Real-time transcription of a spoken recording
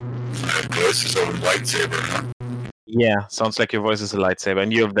my voice is a lightsaber, huh? Yeah, sounds like your voice is a lightsaber,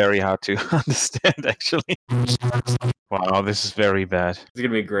 and you're very hard to understand, actually. Wow, this is very bad. It's gonna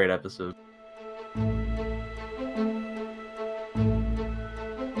be a great episode.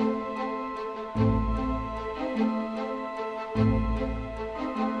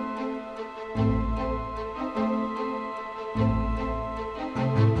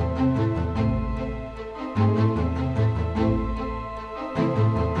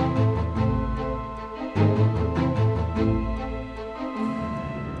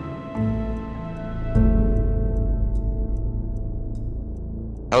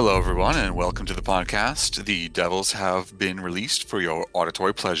 Hello, everyone, and welcome to the podcast. The Devils have been released for your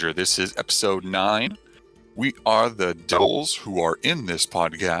auditory pleasure. This is episode 9. We are the Devils who are in this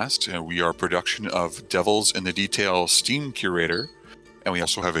podcast, and we are a production of Devils in the Detail Steam Curator, and we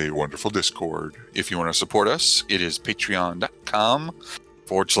also have a wonderful Discord. If you want to support us, it is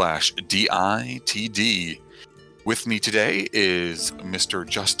patreon.com/DITD. With me today is Mr.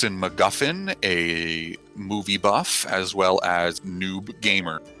 Justin McGuffin, a movie buff, as well as noob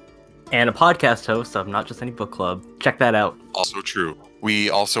gamer. And a podcast host of Not Just Any Book Club. Check that out. Also true. We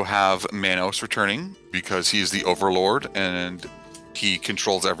also have Manos returning because he's the overlord and he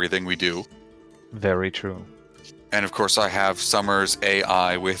controls everything we do. Very true. And of course I have Summers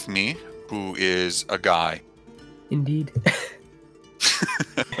AI with me, who is a guy. Indeed.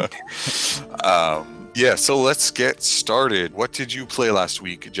 Yeah, so let's get started. What did you play last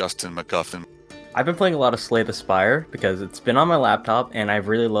week, Justin McGuffin? I've been playing a lot of Slay the Spire because it's been on my laptop, and I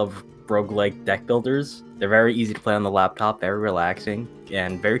really love roguelike deck builders. They're very easy to play on the laptop, very relaxing,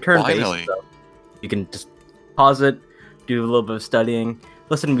 and very turn-based. Finally. So you can just pause it, do a little bit of studying,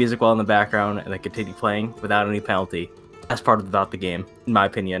 listen to music while in the background, and then continue playing without any penalty. That's part about the game, in my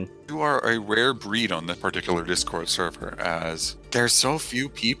opinion. You are a rare breed on this particular Discord server, as there's so few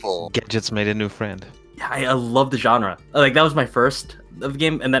people. Gadgets made a new friend. Yeah, I love the genre. Like, that was my first of the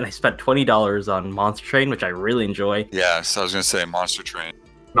game, and then I spent $20 on Monster Train, which I really enjoy. Yes, I was going to say Monster Train.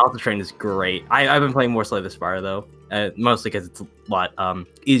 Monster Train is great. I've been playing more Slay the Spire, though, mostly because it's a lot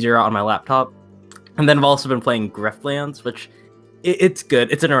easier on my laptop. And then I've also been playing Griftlands, which it's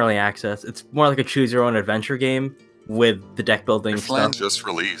good. It's an early access. It's more like a choose-your-own-adventure game with the deck building Griftlands stuff. just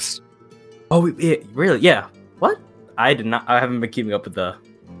released. Oh, really? Yeah. What? I haven't been keeping up with the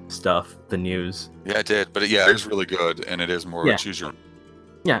stuff, the news. Yeah, it did, but yeah, it is really good, and it is more Yeah. choose your.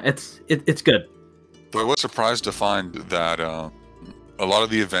 Yeah, it's good. But I was surprised to find that a lot of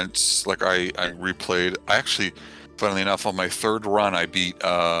the events, like I replayed. I actually, funnily enough, on my third run, I beat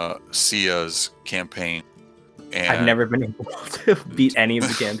Sia's campaign. And I've never been able to beat any of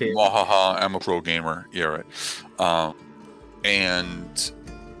the campaigns. Wahaha, I'm a pro gamer. Yeah, right. And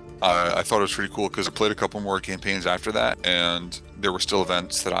I thought it was pretty cool because I played a couple more campaigns after that, and there were still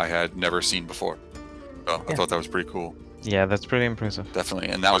events that I had never seen before. So I thought that was pretty cool. Yeah, that's pretty impressive. Definitely.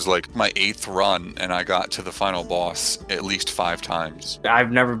 And that was like my 8th run, and I got to the final boss at least 5 times.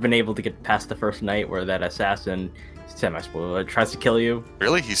 I've never been able to get past the first night where that assassin, semi-spoiler, tries to kill you.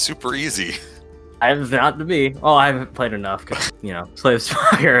 Really? He's super easy. Not to me. Well, I haven't played enough because, Slay the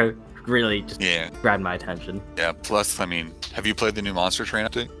Spire really just Yeah. grabbed my attention. Yeah. Plus, I mean, have you played the new Monster Train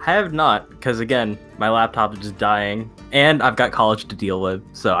update? I have not, because again, my laptop is just dying, and I've got college to deal with,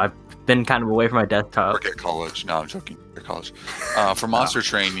 so I've been kind of away from my desktop. Forget college. No, I'm joking. Forget college. For Monster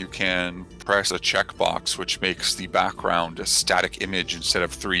Train, you can press a checkbox, which makes the background a static image instead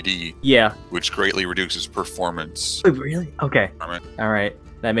of 3D, Yeah. which greatly reduces performance. Wait, really? Okay. Alright. All right.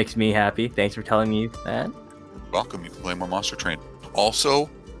 That makes me happy. Thanks for telling me that. Welcome. You can play more Monster Train. Also,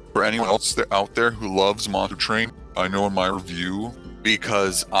 for anyone else out there who loves Monster Train, I know in my review,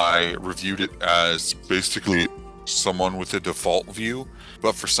 because I reviewed it as basically someone with a default view,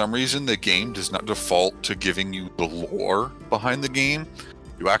 but for some reason the game does not default to giving you the lore behind the game.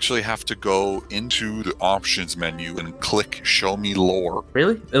 You actually have to go into the options menu and click Show Me Lore.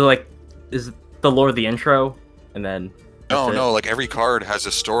 Really? Is the lore the intro, and then? that's it? No, like every card has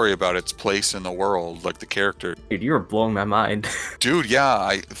a story about its place in the world, like the character. Dude, you were blowing my mind. Dude, yeah,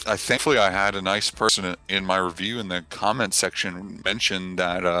 I thankfully I had a nice person in my review in the comment section mention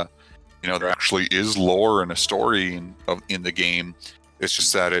that there actually is lore and a story in the game. It's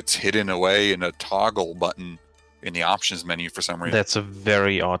just that it's hidden away in a toggle button in the options menu for some reason. That's a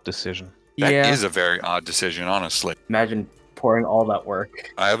very odd decision. That is a very odd decision, honestly. Imagine pouring all that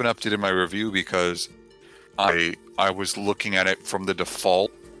work. I haven't updated my review because I was looking at it from the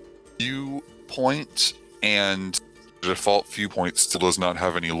default viewpoint, and the default viewpoint still does not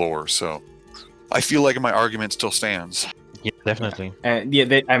have any lore, so I feel like my argument still stands. Yeah, definitely. And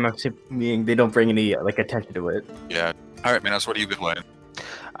I'm assuming they don't bring any attention to it. Yeah. All right, man. That's what you've been playing.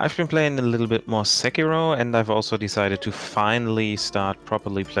 I've been playing a little bit more Sekiro, and I've also decided to finally start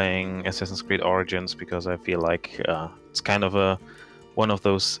properly playing Assassin's Creed Origins because I feel like it's kind of one of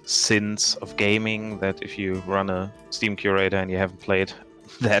those sins of gaming that if you run a Steam curator and you haven't played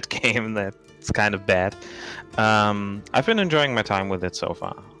that game, that's kind of bad. I've been enjoying my time with it so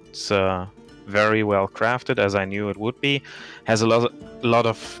far. It's very well crafted, as I knew it would be. Has a lot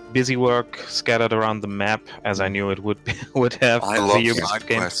of busy work scattered around the map, as I knew it would have. I the love Ubisoft side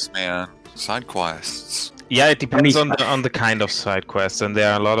game. quests, man. Side quests. Yeah, it depends on the kind of side quests, and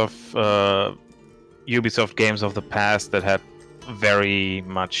there are a lot of Ubisoft games of the past that had very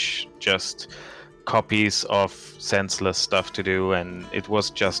much just copies of senseless stuff to do, and it was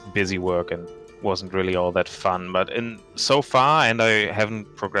just busy work and wasn't really all that fun. But so far, and I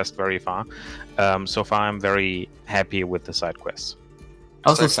haven't progressed very far, so far I'm very happy with the side quests.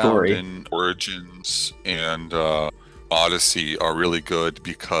 Also, I found story. in Origins and Odyssey are really good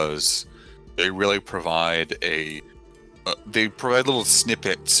because they really provide they provide little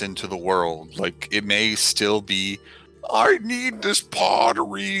snippets into the world. Like, it may still be, I need this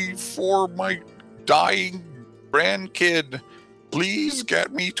pottery for my dying grandkid. Please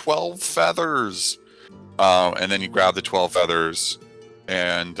get me 12 feathers. And then you grab the 12 feathers,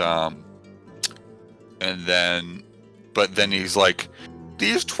 and then he's like,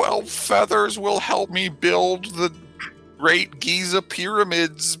 these 12 feathers will help me build the Great Giza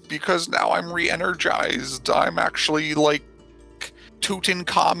pyramids because now I'm re-energized. I'm actually like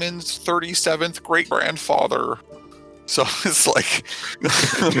Tutankhamun's 37th great grandfather. So it's like,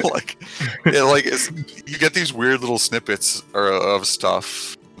 you get these weird little snippets of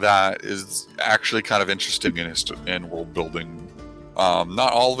stuff that is actually kind of interesting in world building.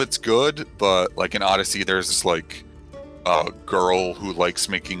 Not all of it's good, but like in Odyssey, there's this like girl who likes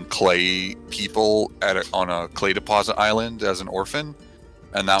making clay people on a clay deposit island as an orphan,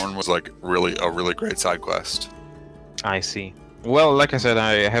 and that one was like a really great side quest. I see. Well, like I said,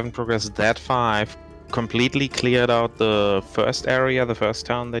 I haven't progressed that far. I've completely cleared out the first area, the first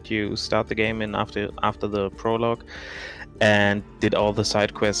town that you start the game in after the prologue, and did all the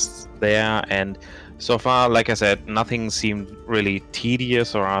side quests there. And so far, like I said, nothing seemed really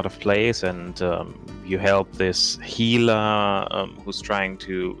tedious or out of place. And you help this healer who's trying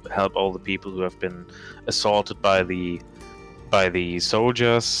to help all the people who have been assaulted by the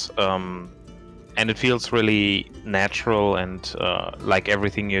soldiers. And it feels really natural, and like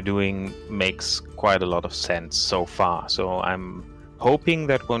everything you're doing makes quite a lot of sense so far. So I'm hoping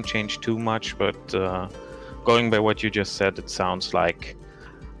that won't change too much, but going by what you just said, it sounds like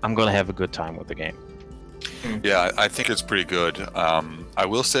I'm gonna have a good time with the game. Yeah, I think it's pretty good. I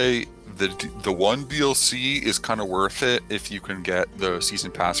will say the one DLC is kind of worth it if you can get the season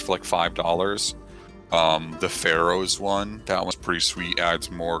pass for like $5. The Pharaohs one, that one's pretty sweet, adds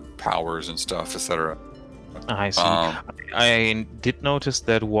more powers and stuff, etc. I see. I did notice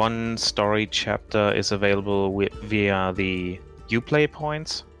that one story chapter is available via the Uplay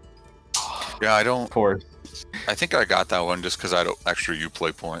points. Yeah, I don't. Of course. I think I got that one just because I don't extra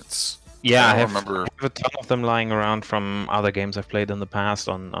Uplay points. Yeah, I don't have remember. a ton of them lying around from other games I've played in the past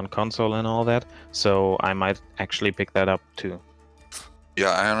on console and all that. So I might actually pick that up too.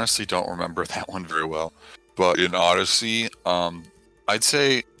 Yeah, I honestly don't remember that one very well. But in Odyssey, I'd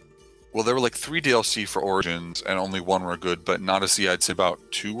say, well, there were like 3 DLC for Origins, and only 1 were good. But in Odyssey, I'd say about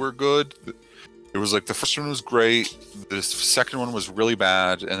 2 were good. It was like the first one was great, the second one was really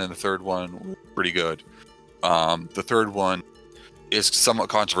bad, and then the third one was pretty good. The third one is somewhat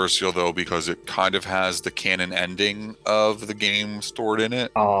controversial, though, because it kind of has the canon ending of the game stored in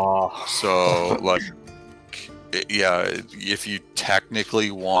it. Oh. So, like... Yeah, if you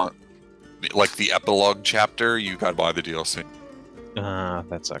technically want like the epilogue chapter, you gotta buy the DLC.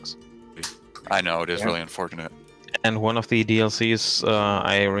 That sucks. I know, it is Yeah. really unfortunate. And one of the DLCs,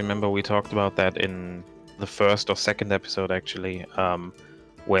 I remember we talked about that in the first or second episode, actually,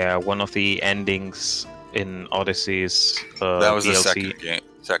 where one of the endings in Odyssey's That was DLC. the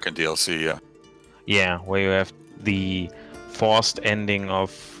second DLC, yeah. Yeah, where you have the forced ending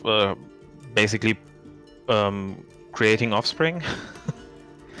of basically creating offspring.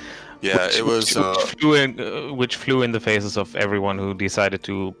 Yeah, it was. Which flew in the faces of everyone who decided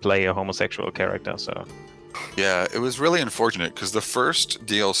to play a homosexual character. So. Yeah, it was really unfortunate because the first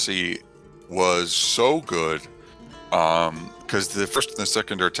DLC was so good. Because the first and the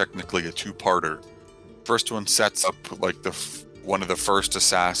second are technically a 2-parter. First one sets up like one of the first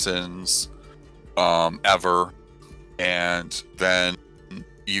assassins ever, and then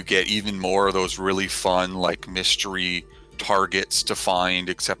you get even more of those really fun like mystery targets to find,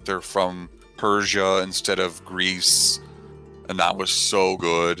 except they're from Persia instead of Greece. and that was so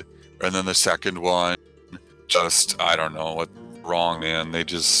good. And then the second one, just I don't know what's wrong, man. They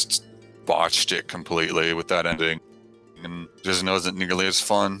just botched it completely with that ending, and just wasn't nearly as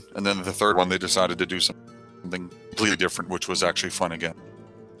fun. And then the third one, they decided to do something completely different, which was actually fun again.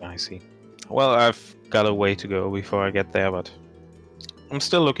 I see. Well, I've got a way to go before I get there, but I'm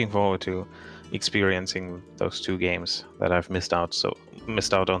still looking forward to experiencing those two games that I've missed out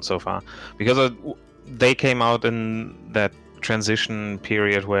on so far, because they came out in that transition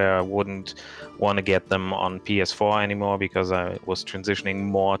period where I wouldn't want to get them on PS4 anymore because I was transitioning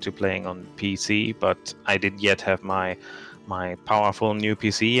more to playing on PC, but I didn't yet have my powerful new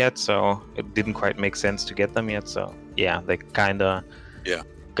PC yet, so it didn't quite make sense to get them yet. So yeah, they kinda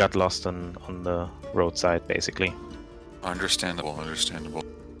got lost on the roadside basically. Understandable.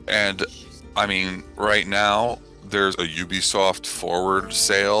 And I mean, right now there's a Ubisoft Forward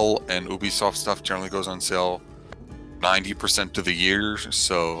sale, and Ubisoft stuff generally goes on sale 90% of the year,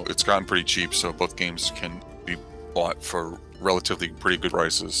 so it's gotten pretty cheap, so both games can be bought for relatively pretty good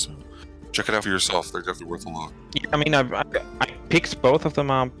prices. So check it out for yourself. They're definitely worth a look. Yeah, I mean, I picked both of them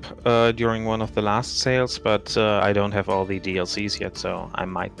up during one of the last sales, but I don't have all the DLCs yet, so I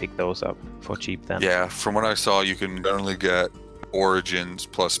might pick those up for cheap then. Yeah, from what I saw, you can generally get Origins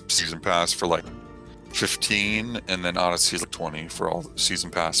plus Season Pass for like 15, and then Odyssey is like 20 for all the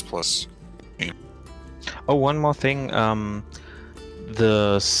Season Pass plus game. Oh, one more thing.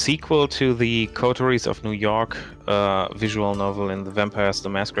 The sequel to the Coteries of New York visual novel in the Vampires the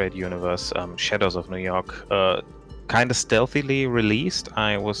Masquerade universe, Shadows of New York, kind of stealthily released.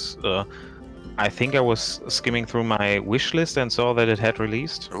 I think I was skimming through my wish list and saw that it had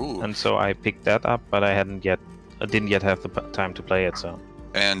released. Ooh. And so I picked that up, but I didn't yet have the time to play it. So.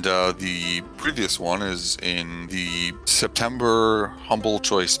 And the previous one is in the September Humble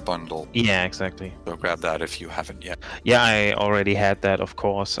Choice bundle. Yeah, exactly. So grab that if you haven't yet. Yeah, I already had that, of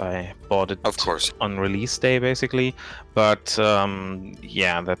course. I bought it on release day, basically. But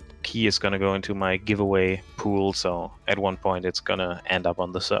yeah, that key is going to go into my giveaway pool, so at one point it's going to end up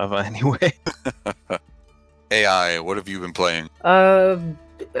on the server anyway. AI, what have you been playing?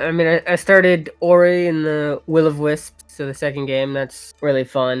 I mean, I started Ori and the Will of Wisps, so the second game. That's really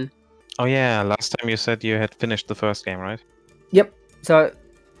fun. Oh yeah, last time you said you had finished the first game, right? Yep. So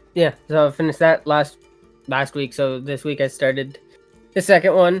I finished that last week. So this week I started the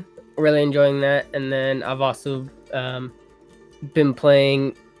second one. Really enjoying that, and then I've also been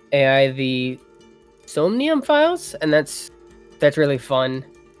playing AI the Somnium Files, and that's really fun.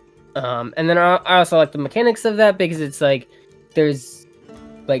 And then I also like the mechanics of that because it's like there's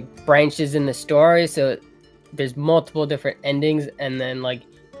like branches in the story, so there's multiple different endings, and then like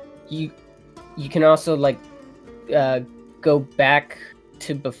you can also like go back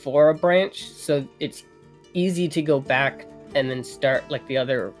to before a branch, so it's easy to go back and then start like the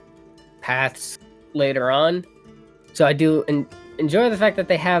other paths later on. So I do enjoy the fact that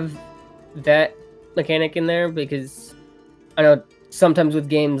they have that mechanic in there, because I know sometimes with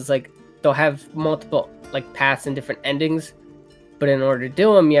games like they'll have multiple like paths and different endings, but in order to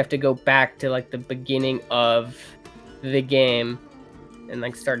do them, you have to go back to like the beginning of the game and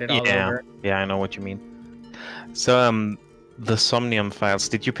like start it all over. Yeah, I know what you mean. So, the Somnium Files,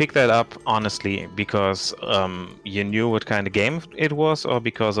 did you pick that up honestly because you knew what kind of game it was, or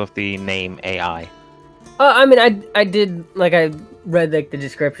because of the name AI? I mean, I did, like, I read like the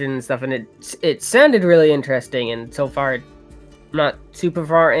description and stuff, and it sounded really interesting, and so far I'm not super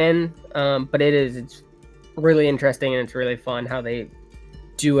far in, but it's really interesting, and it's really fun how they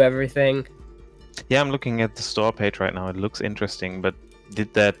do everything. Yeah, I'm looking at the store page right now. It looks interesting, but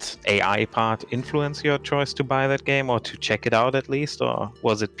did that AI part influence your choice to buy that game, or to check it out at least, or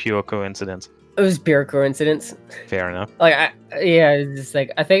was it pure coincidence? It was pure coincidence. Fair enough. Like, it's just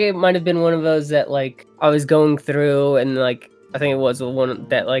like, I think it might have been one of those that like I was going through, and like I think it was the one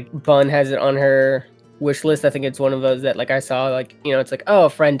that like Bun has it on her wish list. I think it's one of those that like I saw, like, you know, it's like, oh, a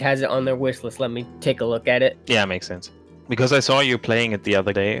friend has it on their wish list, let me take a look at it. Yeah, makes sense. Because I saw you playing it the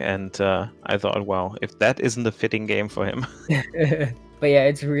other day, and I thought, wow, if that isn't a fitting game for him. But yeah,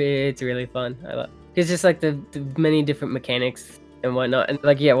 it's really fun. It's just like the many different mechanics and whatnot, and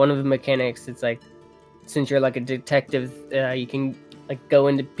like, yeah, one of the mechanics, it's like, since you're like a detective, you can like go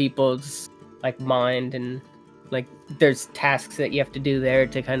into people's like mind, and like there's tasks that you have to do there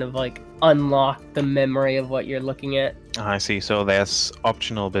to kind of like unlock the memory of what you're looking at. I see. So there's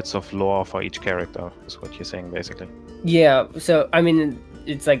optional bits of lore for each character, is what you're saying, basically. Yeah. So I mean,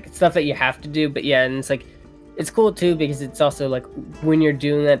 it's like stuff that you have to do, but yeah, and it's like, it's cool too because it's also like when you're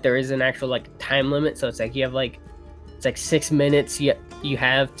doing that, there is an actual like time limit. So it's like you have like, it's like 6 minutes you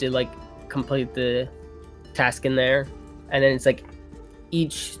have to like complete the task in there, and then it's like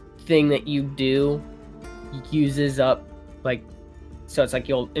each thing that you do uses up like, so it's like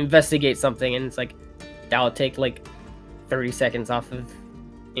you'll investigate something and it's like that'll take like 30 seconds off of,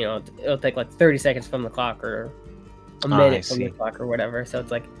 you know, it'll take like 30 seconds from the clock or a minute from the clock or whatever. So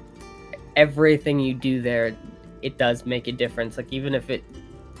it's like everything you do there, it does make a difference. Like even if it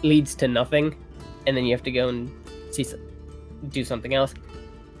leads to nothing and then you have to go and do something else.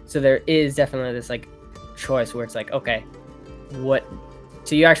 So there is definitely this like choice where it's like, okay, what,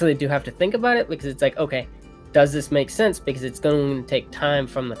 so you actually do have to think about it, because it's like, okay, does this make sense? Because it's going to take time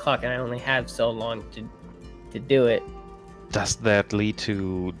from the clock and I only have so long to do it. Does that lead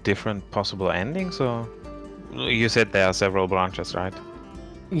to different possible endings, or you said there are several branches, right?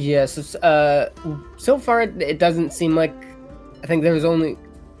 Yes. So far it doesn't seem like, I think there was only,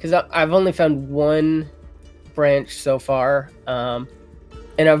 because I've only found one branch so far, and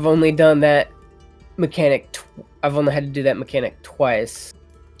I've only done that mechanic. I've only had to do that mechanic twice.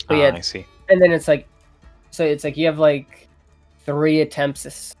 But yeah, I see. And then it's like, so it's like you have like 3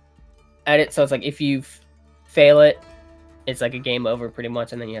 attempts at it. So it's like if you fail it, it's like a game over pretty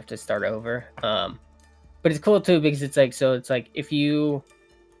much, and then you have to start over. But it's cool too because it's like, so it's like if you,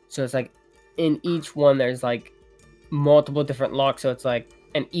 so it's like in each one there's like multiple different locks. So it's like,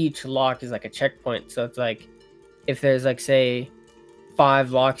 and each lock is like a checkpoint. So it's like if there's like say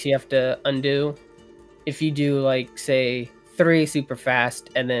 5 locks you have to undo, if you do like say 3 super fast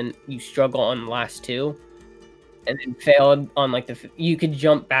and then you struggle on the last 2 and then failed on like you could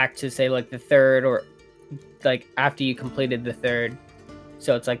jump back to say like the 3rd, or like after you completed the 3rd.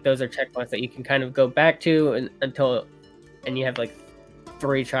 So it's like those are checkpoints that you can kind of go back to and you have like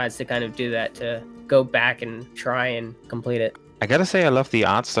 3 tries to kind of do that, to go back and try and complete it. I gotta say I love the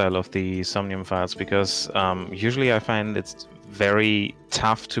art style of the Somnium Files, because usually I find it's very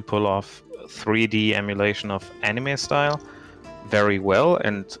tough to pull off 3D emulation of anime style very well,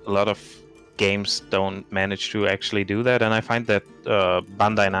 and a lot of games don't manage to actually do that. And I find that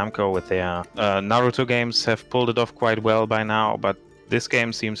Bandai Namco with their Naruto games have pulled it off quite well by now, but this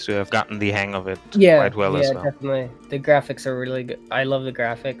game seems to have gotten the hang of it quite well as well. Yeah, definitely. The graphics are really good. I love the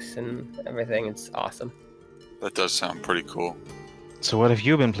graphics and everything. It's awesome. That does sound pretty cool. So what have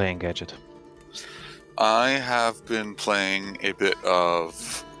you been playing, Gadget? I have been playing a bit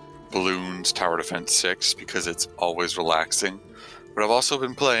of Bloons Tower Defense 6 because it's always relaxing. But I've also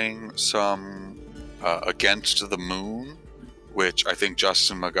been playing some Against the Moon, which I think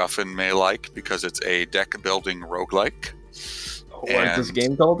Justin McGuffin may like because it's a deck-building roguelike. What is this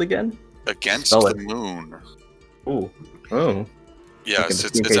game called again? Against the Moon. Ooh. Oh. Yes,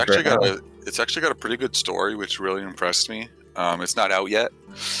 it's actually got a pretty good story, which really impressed me. It's not out yet.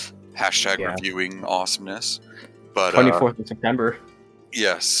 Reviewing awesomeness. But 24th of September.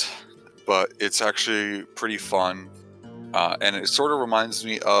 Yes, but it's actually pretty fun. And it sort of reminds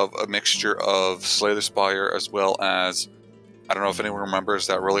me of a mixture of Slay the Spire as well as, I don't know if anyone remembers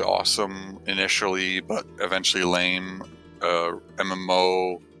that really awesome initially but eventually lame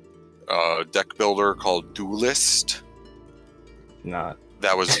MMO deck builder called Duelist. Not.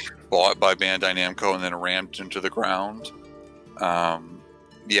 That was bought by Bandai Namco and then rammed into the ground.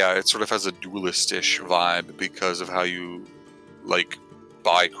 Yeah, it sort of has a Duelist-ish vibe because of how you like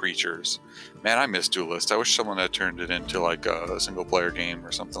buy creatures. Man, I miss Duelist. I wish someone had turned it into like a single player game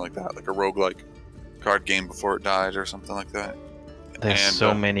or something like that, like a roguelike card game before it died or something like that. There's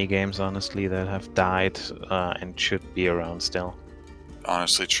so many games, honestly, that have died and should be around still.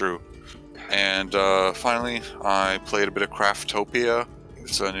 Honestly, true. And finally, I played a bit of Craftopia.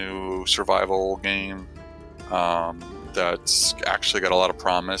 It's a new survival game that's actually got a lot of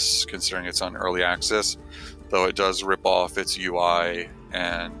promise considering it's on early access, though it does rip off its UI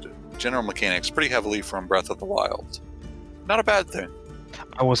and general mechanics pretty heavily from Breath of the Wild. Not a bad thing.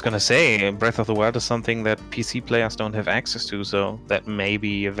 I was gonna say, Breath of the Wild is something that PC players don't have access to, so that may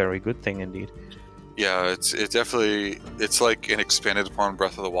be a very good thing indeed. Yeah, it's like an expanded upon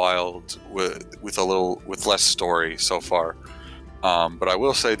Breath of the Wild with less story so far. But I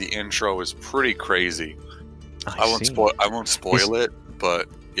will say the intro is pretty crazy. I won't spoil it, but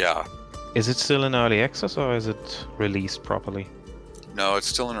yeah. Is it still in early access or is it released properly? No, it's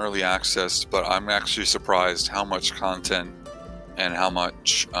still in early access, but I'm actually surprised how much content and how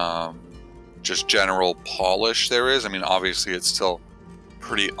much just general polish there is. I mean, obviously it's still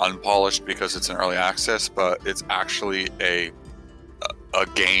pretty unpolished because it's in early access, but it's actually a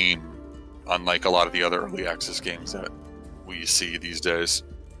game, unlike a lot of the other early access games that we see these days.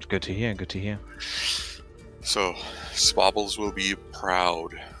 Good to hear, good to hear. So, Swabbles will be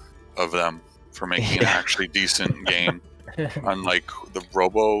proud of them for making an actually decent game, unlike the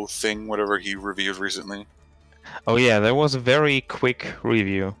Robo thing, whatever he reviewed recently. Oh yeah, there was a very quick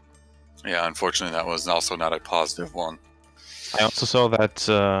review. Yeah, unfortunately, that was also not a positive one. I also saw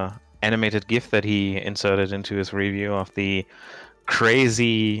that animated GIF that he inserted into his review of the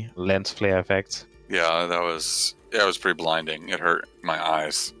crazy lens flare effects. Yeah, that was pretty blinding. It hurt my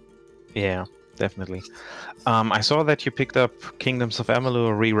eyes. Yeah, definitely. I saw that you picked up Kingdoms of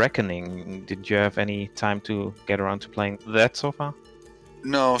Amalur: Re-Reckoning. Did you have any time to get around to playing that so far?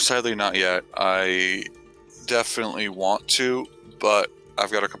 No, sadly not yet. I definitely want to, but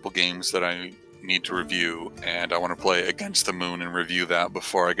I've got a couple games that I need to review, and I want to play Against the Moon and review that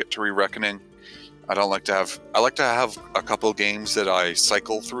before I get to Re-Reckoning. I like to have a couple games that I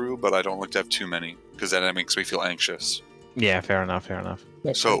cycle through, but I don't like to have too many, because then it makes me feel anxious. Yeah, fair enough.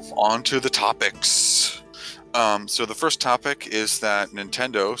 So, on to the topics. So the first topic is that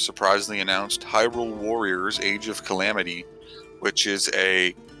Nintendo surprisingly announced Hyrule Warriors: Age of Calamity, which is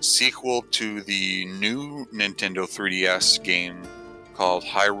a sequel to the new Nintendo 3DS game called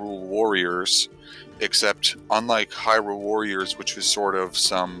Hyrule Warriors, except unlike Hyrule Warriors, which was sort of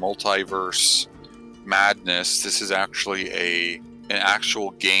some multiverse madness, this is actually an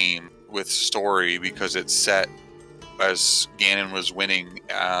actual game with story, because it's set as Ganon was winning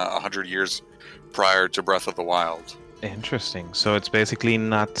 100 years prior to Breath of the Wild. Interesting. So it's basically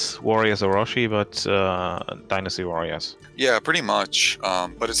not Warriors Orochi, but Dynasty Warriors. Yeah, pretty much.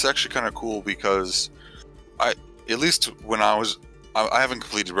 But it's actually kind of cool because at least when I haven't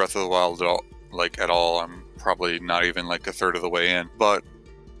completed Breath of the Wild at all. I'm probably not even like a third of the way in. But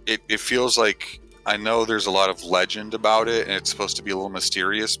it feels like I know there's a lot of legend about it, and it's supposed to be a little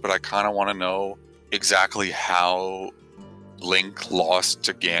mysterious, but I kind of want to know exactly how Link lost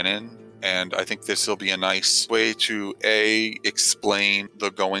to Ganon. And I think this will be a nice way to A, explain the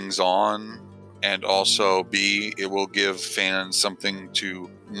goings on, and also B, it will give fans something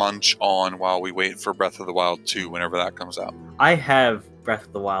to munch on while we wait for Breath of the Wild 2 whenever that comes out. I have Breath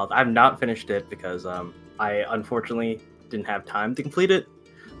of the Wild. I've not finished it because I unfortunately didn't have time to complete it.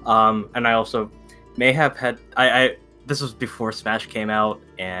 And I also may have had this was before Smash came out,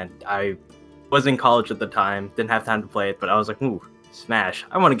 and I was in college at the time, didn't have time to play it, but I was like, ooh, Smash,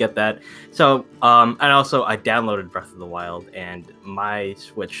 I want to get that. So, and also I downloaded Breath of the Wild, and my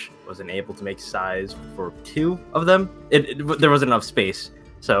Switch wasn't able to make size for 2 of them. There wasn't enough space,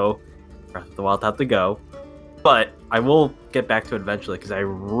 so Breath of the Wild had to go. But I will get back to it eventually because I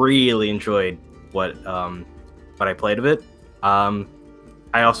really enjoyed what I played of it.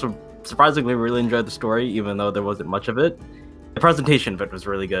 I also surprisingly really enjoyed the story, even though there wasn't much of it. The presentation of it was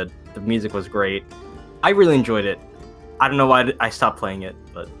really good. The music was great. I really enjoyed it. I don't know why I stopped playing it,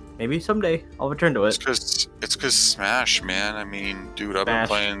 but maybe someday I'll return to it. It's because Smash, man. I mean, dude, I've been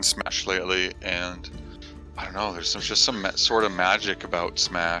playing Smash lately, and I don't know. There's just some sort of magic about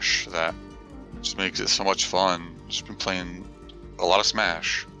Smash that just makes it so much fun. Just been playing a lot of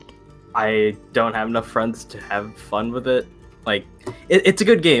Smash. I don't have enough friends to have fun with it. Like, it's a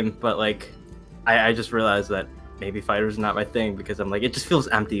good game, but like, I just realized that maybe Fighters is not my thing because I'm like, it just feels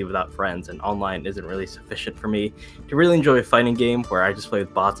empty without friends, and online isn't really sufficient for me to really enjoy a fighting game where I just play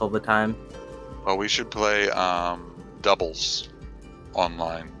with bots all the time. Well, we should play doubles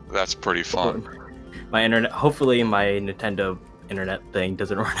online. That's pretty fun. My internet, hopefully my Nintendo internet thing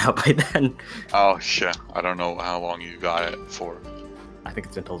doesn't run out by then. Oh shit, I don't know how long you got it for. I think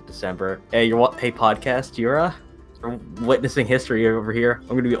it's until December. Hey, hey podcast, you're witnessing history over here. I'm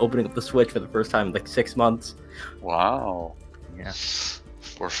going to be opening up the Switch for the first time in like 6 months. Wow. Yeah.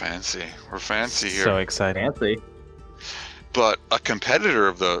 We're fancy. We're fancy here. So exciting. Fancy. But a competitor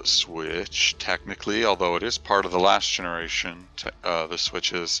of the Switch, technically, although it is part of the last generation, the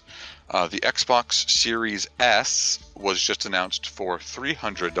Switches, the Xbox Series S was just announced for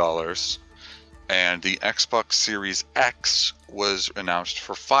 $300, and the Xbox Series X was announced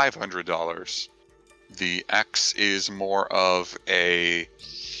for $500. The X is more of a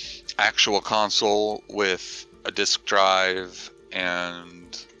actual console with a disc drive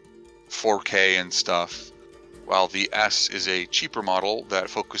and 4K and stuff, while the S is a cheaper model that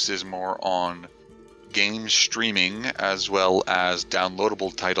focuses more on game streaming as well as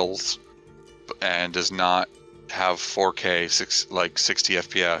downloadable titles and does not have 4K 60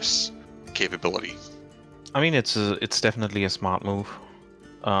 FPS capability. I mean, it's definitely a smart move.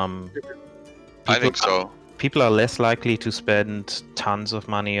 I think so. People are less likely to spend tons of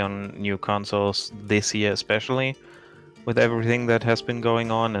money on new consoles this year, especially with everything that has been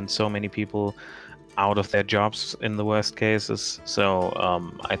going on and so many people out of their jobs in the worst cases. So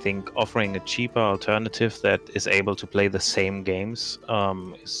I think offering a cheaper alternative that is able to play the same games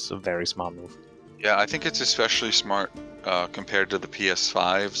is a very smart move. Yeah, I think it's especially smart compared to the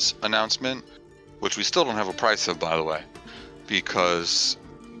PS5's announcement, which we still don't have a price of, by the way, because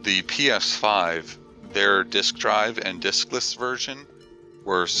the PS5, their disk drive and diskless version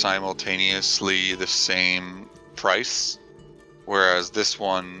were simultaneously the same price, whereas this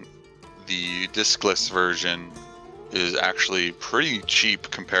one, the diskless version, is actually pretty cheap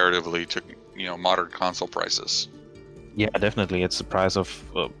comparatively to modern console prices. Yeah, definitely. It's the price of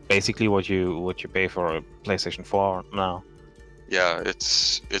basically what you pay for a PlayStation 4 now. Yeah,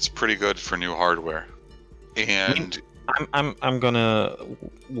 it's pretty good for new hardware, and I'm gonna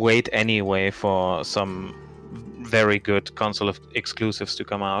wait anyway for some very good console exclusives to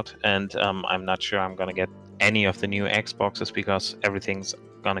come out, and I'm not sure I'm gonna get any of the new Xboxes because everything's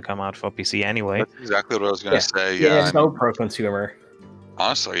gonna come out for PC anyway. that's exactly what I was gonna say. Yeah, Yeah, it's so pro-consumer.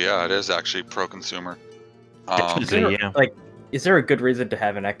 honestly, yeah, it is actually pro-consumer. Definitely, yeah. Like, is there a good reason to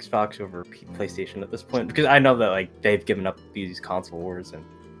have an Xbox over PlayStation at this point? Because I know that like they've given up these console wars, and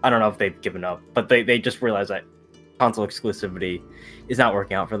I don't know if they've given up, but they just realized that console exclusivity is not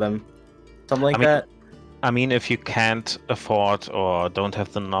working out for them. Something like that. I mean, if you can't afford or don't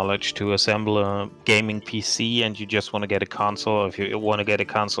have the knowledge to assemble a gaming PC and you just want to get a console, or if you want to get a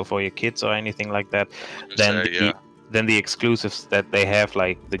console for your kids or anything like that, then the exclusives that they have,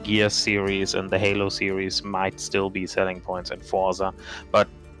 like the Gears series and the Halo series, might still be selling points, and Forza. But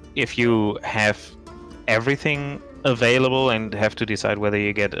if you have everything available and have to decide whether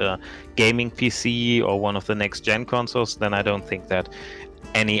you get a gaming PC or one of the next gen consoles, then I don't think that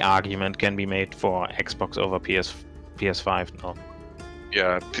any argument can be made for Xbox over PS5. No.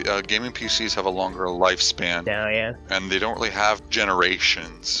 Yeah, gaming PCs have a longer lifespan, Yeah. and they don't really have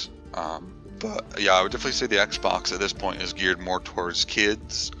generations. But yeah, I would definitely say the Xbox at this point is geared more towards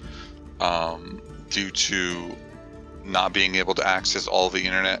kids, due to not being able to access all the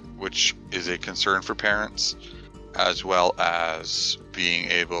internet, which is a concern for parents, as well as being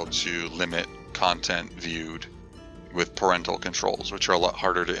able to limit content viewed with parental controls, which are a lot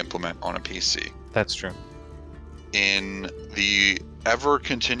harder to implement on a PC. That's true. In the ever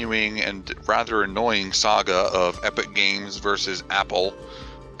continuing and rather annoying saga of Epic Games versus Apple,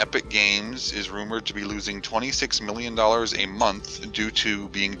 Epic Games is rumored to be losing $26 million a month due to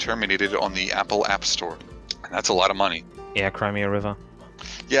being terminated on the Apple App Store. And that's a lot of money. Yeah, Crimea River.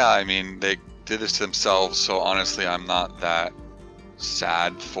 Yeah, I mean, they did this to themselves, so honestly, I'm not that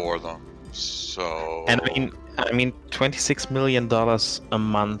sad for them. So... And I mean, $26 million a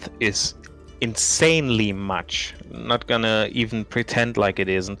month is insanely much. I'm not gonna even pretend like it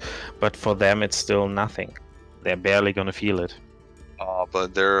isn't, but for them it's still nothing. They're barely gonna feel it.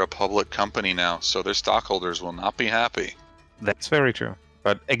 But they're a public company now, so their stockholders will not be happy. That's very true.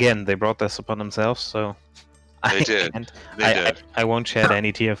 But again, they brought this upon themselves, so They did. I won't shed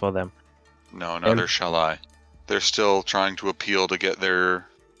any tear for them. No, neither shall I. They're still trying to appeal to get their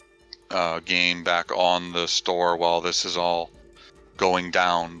game back on the store while this is all going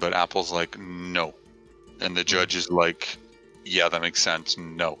down, but Apple's like, no. And the judge is like, yeah, that makes sense,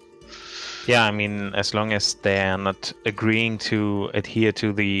 no. Yeah, I mean, as long as they're not agreeing to adhere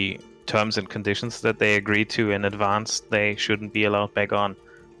to the terms and conditions that they agreed to in advance, they shouldn't be allowed back on,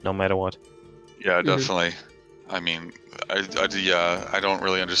 no matter what. Yeah, definitely. I mean, I don't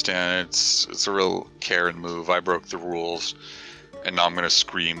really understand. It's a real Karen move. I broke the rules, and now I'm gonna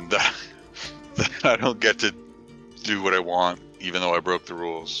scream that I don't get to do what I want, even though I broke the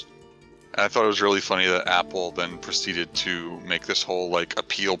rules. And I thought it was really funny that Apple then proceeded to make this whole like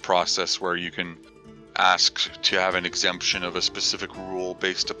appeal process where you can ask to have an exemption of a specific rule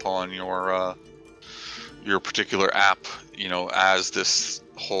based upon your particular app, as this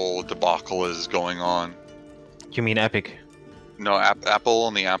whole debacle is going on. You mean Epic? No, Apple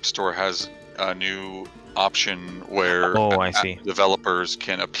on the App Store has a new option where I see. Developers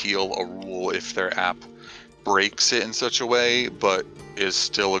can appeal a rule if their app breaks it in such a way, but is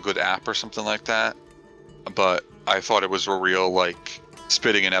still a good app or something like that. But I thought it was a real like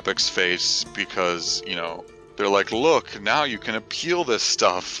spitting in Epic's face because, they're like, look, now you can appeal this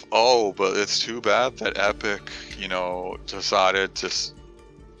stuff. Oh, but it's too bad that Epic, decided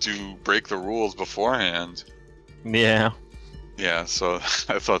to break the rules beforehand. Yeah. Yeah, so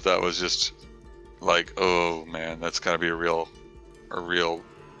I thought that was just like, oh man, that's gotta be a real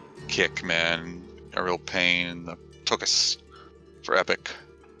kick, man. A real pain in the tuchus for Epic.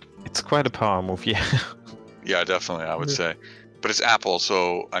 It's quite a power move, yeah. Yeah, definitely, I would say. But it's Apple,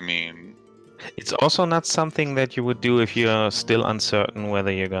 so, I mean... It's also not something that you would do if you're still uncertain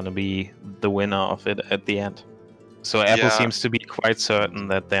whether you're going to be the winner of it at the end. So Apple seems to be quite certain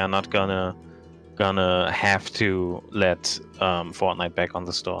that they're not gonna have to let Fortnite back on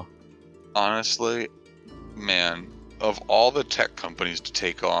the store. Honestly, man, of all the tech companies to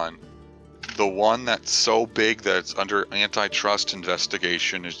take on, the one that's so big that it's under antitrust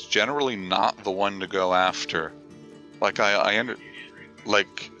investigation is generally not the one to go after. Like I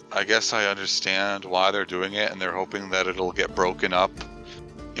guess I understand why they're doing it, and they're hoping that it'll get broken up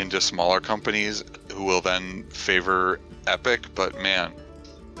into smaller companies who will then favor Epic. But man,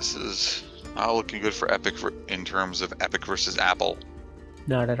 this is not looking good for Epic in terms of Epic versus Apple.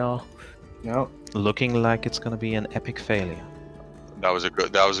 Not at all. No, Looking like it's gonna be an epic failure. That was a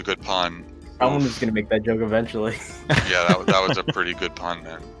good pun. someone Oof. was gonna make that joke eventually. Yeah, that was a pretty good pun,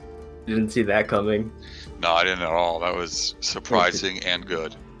 man. Didn't see that coming. No, I didn't at all. That was surprising and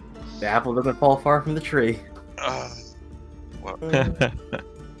good. The apple doesn't fall far from the tree. What?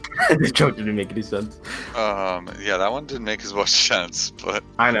 The joke didn't make any sense. Yeah, that one didn't make as much sense, but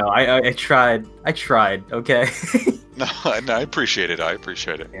I know. I tried. Okay. no, I appreciate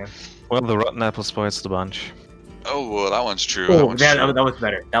it. Well, the rotten apple spoils the bunch. Oh, well, that one's true. Oh, one's that true. was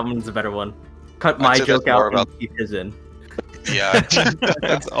better. That one's a better one. Cut I'd my say joke that's more out about- and keep his in. Yeah,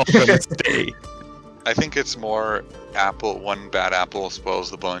 That's all gonna stay. I think it's more one bad apple spoils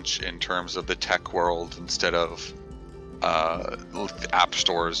the bunch in terms of the tech world instead of app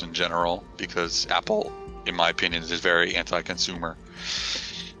stores in general, because Apple, in my opinion, is very anti-consumer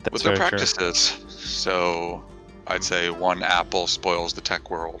That's with their very true. practices. So I'd say one apple spoils the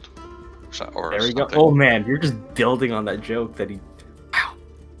tech world. Or There we go. something. Oh man, you're just building on that joke that he.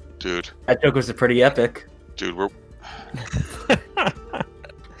 Dude, That joke was pretty epic. we're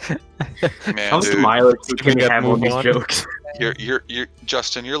man, How's the dude. mileage Can can we you get have on moving these on? jokes? You're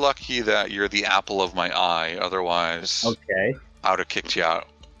Justin. You're lucky that you're the apple of my eye. Otherwise, Okay. I would have kicked you out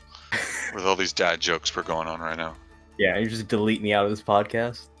with all these dad jokes we're going on right now. Yeah, you just delete me out of this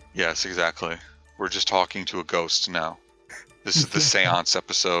podcast. Yes, exactly. We're just talking to a ghost now. This is the seance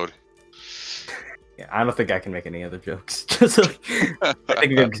episode. Yeah, I don't think I can make any other jokes. Just like, I think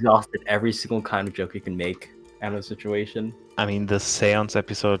we've exhausted every single kind of joke you can make out of a situation. I mean, the seance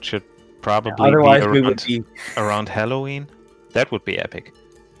episode should probably Otherwise, be we around, would be. around Halloween. That would be epic.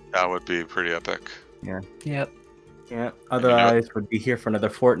 That would be pretty epic. Yep. Yeah. Otherwise, we'd be here for another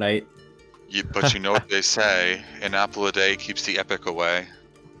fortnight. But you know what they say: an apple a day keeps the epic away.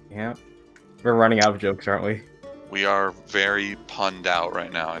 Yeah. We're running out of jokes, aren't we? We are very punned out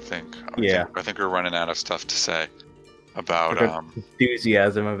right now. I think. I think we're running out of stuff to say about. We've got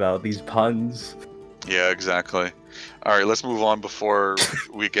enthusiasm about these puns Yeah, exactly. All right, let's move on before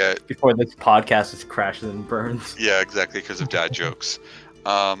we get. before this podcast just crashes and burns. Yeah, exactly, because of dad jokes.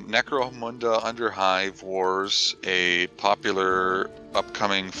 Necromunda Underhive Wars, a popular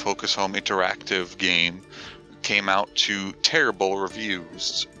upcoming Focus Home interactive game, came out to terrible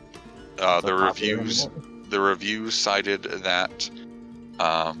reviews. The reviews cited that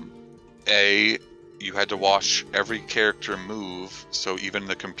you had to watch every character move, so even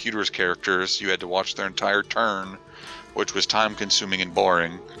the computer's characters, you had to watch their entire turn, which was time consuming and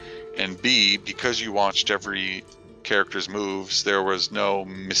boring. And B, because you watched every character's moves, there was no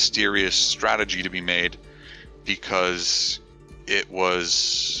mysterious strategy to be made, because it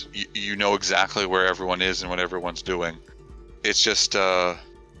was you know exactly where everyone is and what everyone's doing. It's just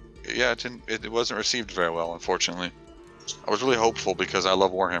it wasn't received very well, unfortunately. I was really hopeful because I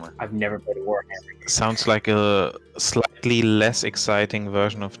love Warhammer. I've never played Warhammer. Sounds like a slightly less exciting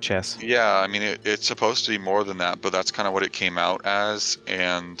version of chess. Yeah, I mean it's supposed to be more than that, but that's kind of what it came out as,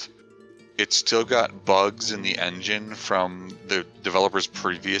 and it's still got bugs in the engine from the developer's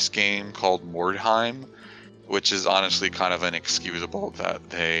previous game called Mordheim, which is honestly kind of inexcusable that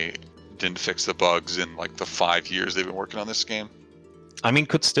they didn't fix the bugs in like the 5 years they've been working on this game. I mean,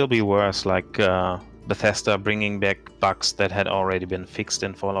 could still be worse, like Bethesda bringing back bugs that had already been fixed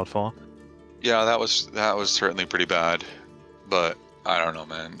in Fallout 4. Yeah, that was certainly pretty bad, but I don't know,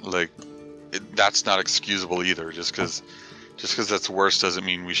 man. Like, that's not excusable either. Just because that's worse doesn't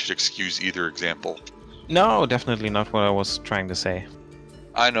mean we should excuse either example. No, definitely not what I was trying to say.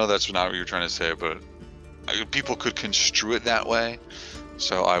 I know that's not what you're trying to say, but people could construe it that way.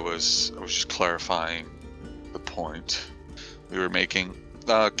 So I was just clarifying the point we were making.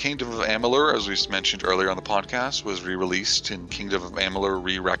 Kingdom of Amalur, as we mentioned earlier on the podcast, was re-released in Kingdom of Amalur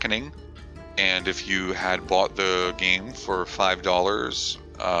Re-Reckoning. And if you had bought the game for $5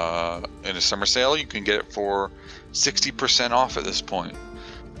 in a summer sale, you can get it for 60% off at this point.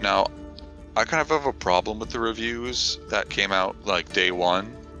 Now, I kind of have a problem with the reviews that came out like day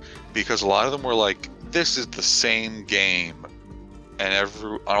one, because a lot of them were like, this is the same game. And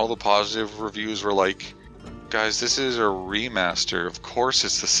all the positive reviews were like, guys, this is a remaster. Of course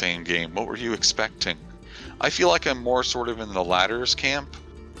it's the same game. What were you expecting? I feel like I'm more sort of in the latter's camp,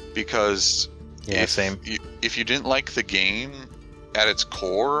 because Yeah, same. if you didn't like the game at its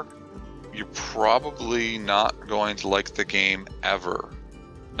core, you're probably not going to like the game ever.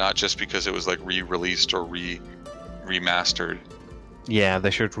 Not just because it was like re-released or remastered. Yeah,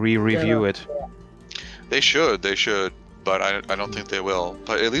 they should re-review it. They should, but I don't think they will.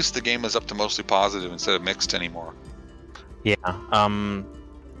 But at least the game is up to mostly positive instead of mixed anymore. Yeah.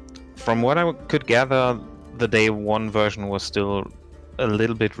 From what I could gather, the day one version was still a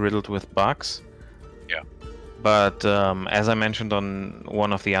little bit riddled with bugs. Yeah. But as I mentioned on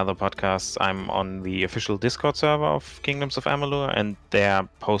one of the other podcasts, I'm on the official Discord server of Kingdoms of Amalur, and they're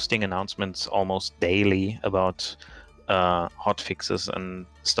posting announcements almost daily about hot fixes and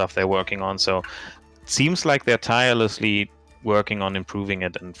stuff they're working on. So it seems like they're tirelessly working on improving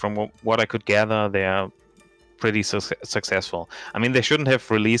it. And from what I could gather, they're pretty successful. I mean, they shouldn't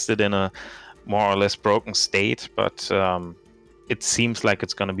have released it in a more or less broken state, but it seems like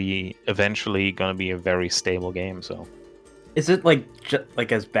it's going to be eventually going to be a very stable game. So, Is it like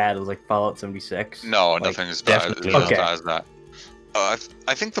as bad as like Fallout 76? No, Like, nothing as bad definitely as not. bad as that.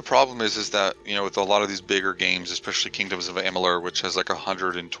 I think the problem is that, you know, with a lot of these bigger games, especially Kingdoms of Amalur, which has like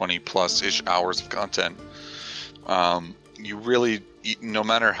 120 plus ish hours of content, you really, no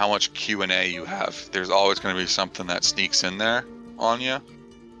matter how much Q&A you have, there's always going to be something that sneaks in there on you.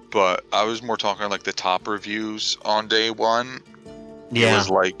 But I was more talking like the top reviews on day one. It yeah, was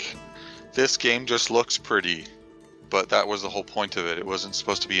like, this game just looks pretty. But that was the whole point of it. It wasn't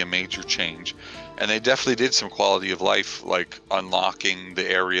supposed to be a major change. And they definitely did some quality of life, like unlocking the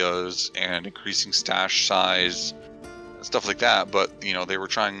areas and increasing stash size, and stuff like that. But, you know, they were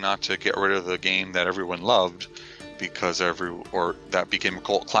trying not to get rid of the game that everyone loved because that became a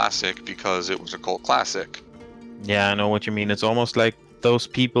cult classic because it was a cult classic. yeah, I know what you mean. It's almost like those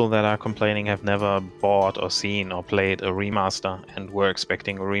people that are complaining have never bought or seen or played a remaster and were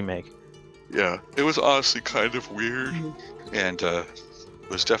expecting a remake. Yeah, it was honestly kind of weird. And it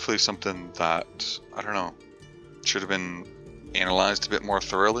was definitely something that, I don't know, should have been analyzed a bit more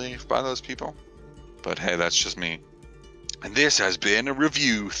thoroughly by those people. But hey, that's just me. And this has been a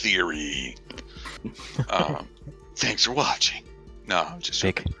review theory. Thanks for watching. No, I'm just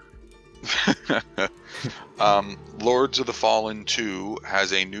Big. Lords of the Fallen 2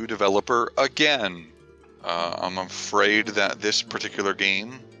 has a new developer again. I'm afraid that this particular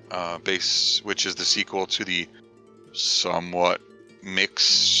game, which is the sequel to the somewhat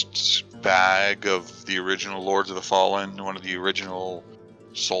mixed bag of the original Lords of the Fallen, one of the original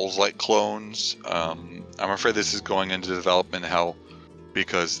Souls-like clones, I'm afraid this is going into development hell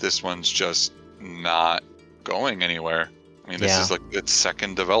because this one's just not going anywhere. I mean, this is like its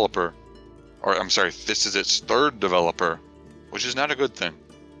second developer. Or, I'm sorry, this is its third developer, which is not a good thing.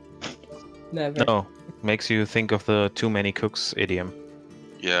 Never. No, makes you think of the too many cooks idiom.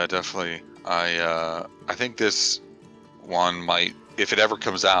 Yeah, definitely. I think this one might, if it ever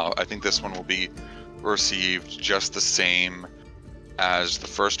comes out, I think this one will be received just the same as the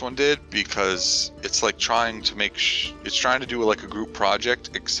first one did, because it's like trying to it's trying to do like a group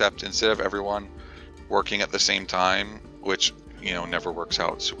project, except instead of everyone working at the same time, which, you know, never works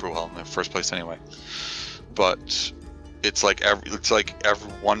out super well in the first place anyway. But it's like every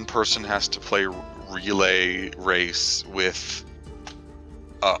one person has to play relay race with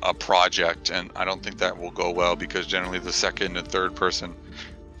a project, and I don't think that will go well because generally the second and third person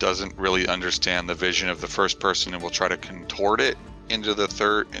doesn't really understand the vision of the first person and will try to contort it into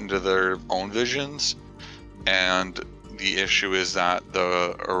their own visions. And the issue is that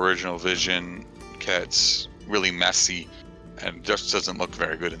the original vision gets really messy and just doesn't look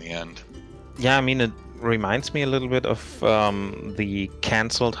very good in the end. Yeah, I mean, it reminds me a little bit of the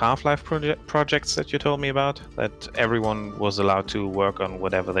cancelled Half-Life projects that you told me about, that everyone was allowed to work on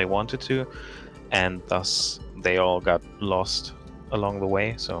whatever they wanted to, and thus they all got lost along the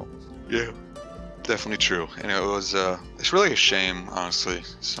way. So Yeah, definitely true. And it was it's really a shame, honestly.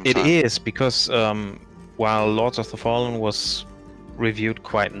 it is, because while Lords of the Fallen was reviewed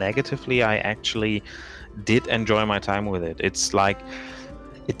quite negatively, I actually did enjoy my time with it. It's like,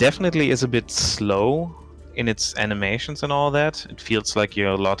 it definitely is a bit slow in its animations and all that. It feels like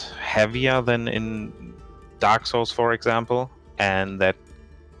you're a lot heavier than in Dark Souls, for example, and that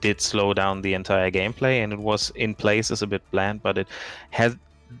did slow down the entire gameplay, and it was in places a bit bland, but it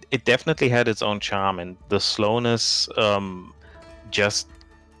definitely had its own charm, and the slowness just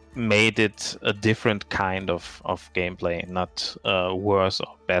made it a different kind of gameplay, not worse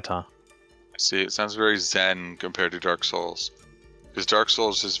or better. I see. It sounds very zen compared to Dark Souls. Because Dark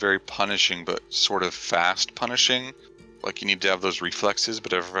Souls is very punishing, but sort of fast punishing. Like, you need to have those reflexes,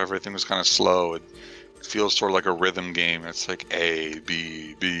 but if everything was kind of slow, it feels sort of like a rhythm game. It's like A,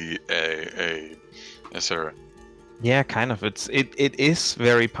 B, B, A, etc. Yeah, kind of. It is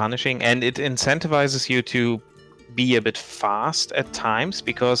very punishing, and it incentivizes you to be a bit fast at times,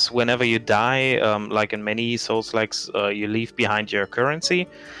 because whenever you die, like in many Souls-likes, you leave behind your currency.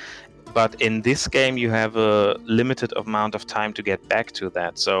 But in this game, you have a limited amount of time to get back to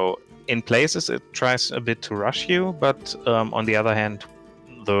that. So in places, it tries a bit to rush you, but on the other hand,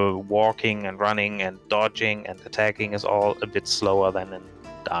 the walking and running and dodging and attacking is all a bit slower than in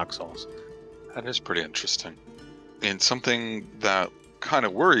Dark Souls. That is pretty interesting. And something that kind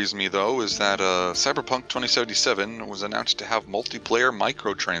of worries me, though, is that Cyberpunk 2077 was announced to have multiplayer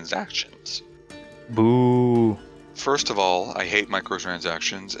microtransactions. Boo. First of all, I hate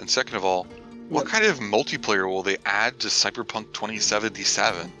microtransactions, and second of all, what kind of multiplayer will they add to Cyberpunk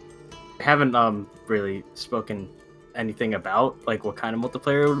 2077? I haven't really spoken anything about like what kind of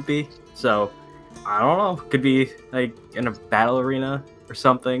multiplayer it would be. So I don't know. Could be like in a battle arena or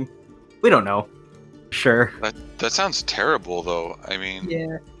something. We don't know. Sure. That sounds terrible, though. I mean,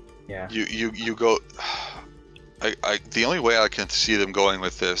 Yeah. you go. The only way I can see them going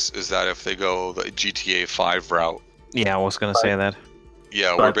with this is that if they go the GTA 5 route. Yeah, I was gonna say that.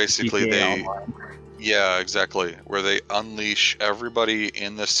 Yeah, But where basically GTA Online. Yeah, exactly. Where they unleash everybody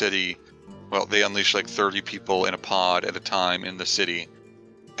in the city. Well, they unleash like 30 people in a pod at a time in the city,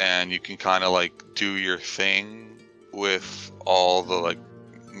 and you can kind of like do your thing with all the like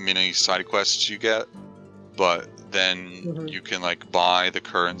mini side quests you get, but then you can like buy the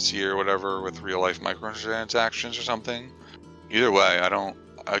currency or whatever with real life microtransactions or something. Either way, I don't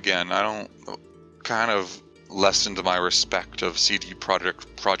kind of lessened my respect of CD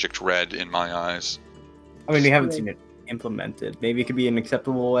Project Red in my eyes. I mean, we haven't seen it implemented. Maybe it could be an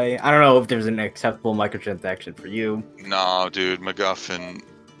acceptable way. I don't know if there's an acceptable microtransaction for you. No, dude, MacGuffin.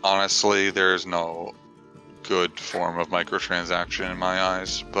 Honestly, there's no good form of microtransaction in my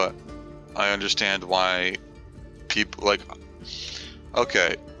eyes, but I understand why people like.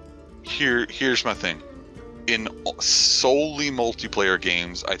 Okay, here's my thing. In solely multiplayer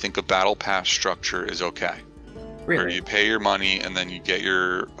games, I think a battle pass structure is okay. Where you pay your money and then you get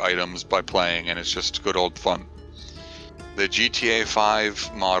your items by playing, and it's just good old fun. The GTA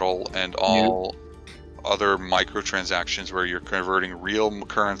 5 model and all other microtransactions where you're converting real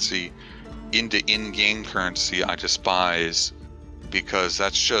currency into in-game currency, I despise, because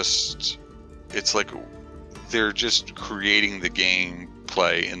that's just, it's like they're just creating the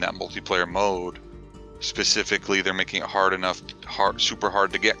gameplay in that multiplayer mode. Specifically, they're making it super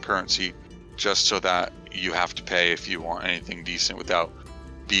hard to get currency, just so that you have to pay if you want anything decent without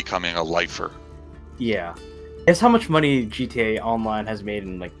becoming a lifer. Yeah. Guess how much money GTA Online has made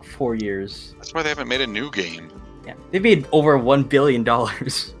in like 4 years? That's why they haven't made a new game. Yeah, they made over $1 billion.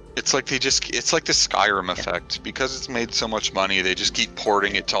 It's like it's like the Skyrim effect. Because it's made so much money, they just keep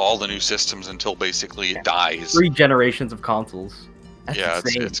porting it to all the new systems until basically it dies. 3 generations of consoles. That's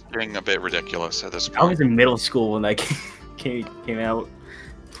insane. It's getting a bit ridiculous at this I point. was in middle school when that came out.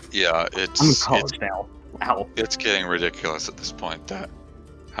 Yeah, I'm in college now. Wow. It's getting ridiculous at this point that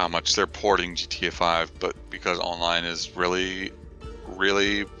how much they're porting GTA 5, but because online is really,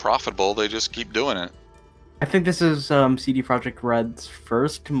 really profitable, they just keep doing it. I think this is CD Projekt Red's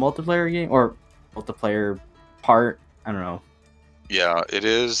first multiplayer game, or multiplayer part. I don't know. Yeah, it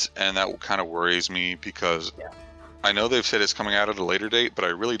is, and that kind of worries me because I know they've said it's coming out at a later date, but I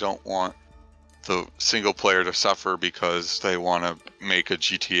really don't want the single player to suffer because they want to make a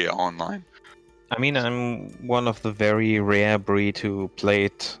GTA Online. I mean, I'm one of the very rare breed who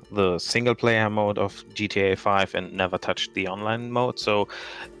played the single player mode of GTA 5 and never touched the online mode, so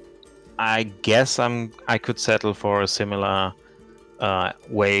I guess I could settle for a similar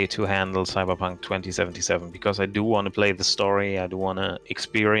way to handle Cyberpunk 2077, because I do want to play the story, I do want to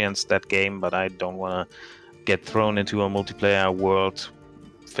experience that game, but I don't want to get thrown into a multiplayer world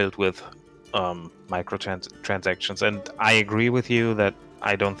filled with microtransactions. And I agree with you that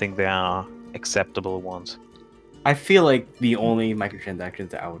I don't think they are acceptable ones. I feel like the only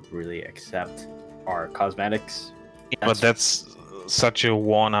microtransactions that I would really accept are cosmetics. But that's such a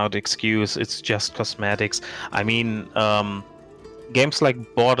worn-out excuse. It's just cosmetics. I mean, games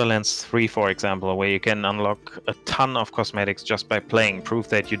like Borderlands 3, for example, where you can unlock a ton of cosmetics just by playing, prove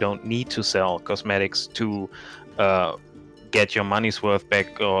that you don't need to sell cosmetics to get your money's worth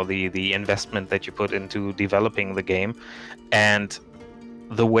back, or the investment that you put into developing the game. And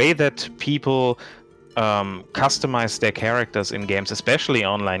the way that people customize their characters in games, especially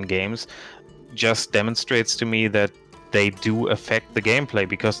online games, just demonstrates to me that they do affect the gameplay,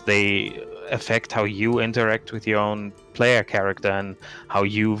 because they affect how you interact with your own player character and how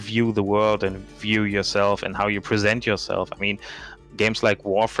you view the world and view yourself and how you present yourself. I mean, games like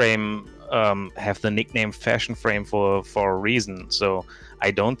Warframe have the nickname Fashion Frame for a reason. So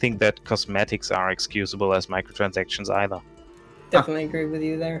I don't think that cosmetics are excusable as microtransactions either. Definitely agree with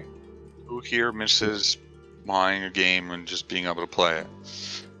you there. Who here misses buying a game and just being able to play it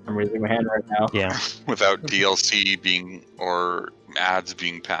I'm raising my hand right now. Yeah. without DLC being or ads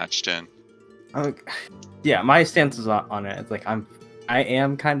being patched in? Yeah, my stance is on it. It's like I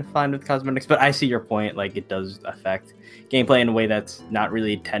am kind of fine with cosmetics, but I see your point. Like, it does affect gameplay in a way that's not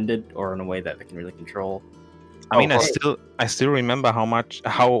really intended, or in a way that they can really control. I mean, Oh, I still remember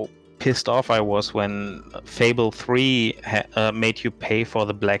how pissed off I was when Fable 3 made you pay for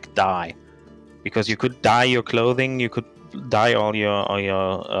the black dye, because you could dye your clothing, you could dye all your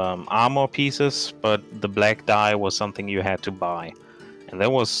armor pieces, but the black dye was something you had to buy. And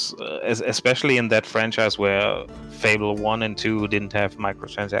that was especially in that franchise where Fable 1 and 2 didn't have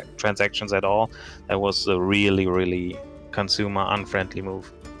microtransactions at all. That was a really, really consumer unfriendly move.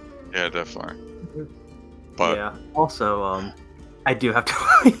 Yeah, definitely. But yeah. Also, I do have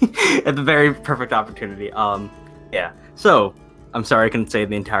to at the very perfect opportunity. Yeah. So I'm sorry I couldn't say it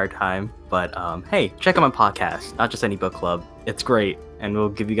the entire time, but hey, check out my podcast, Not Just Any Book Club. It's great, and we'll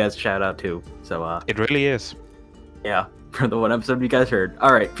give you guys a shout out too. So It really is. yeah, for the one episode you guys heard.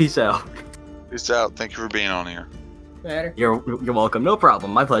 All right, peace out. peace out. Thank you for being on here. Matter. You're welcome. No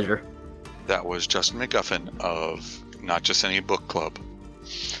problem. My pleasure. That was Justin McGuffin of Not Just Any Book Club.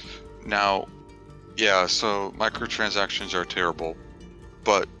 Now, yeah, so microtransactions are terrible,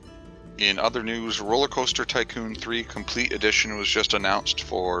 but in other news, Roller Coaster Tycoon 3 Complete Edition was just announced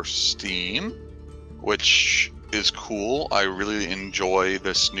for Steam, which is cool. I really enjoy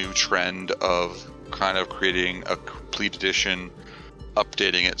this new trend of kind of creating a complete edition,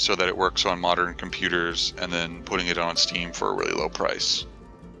 updating it so that it works on modern computers, and then putting it on Steam for a really low price.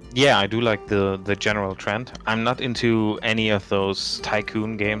 Yeah, I do like the general trend. I'm not into any of those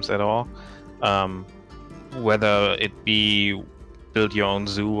tycoon games at all. Whether it be build your own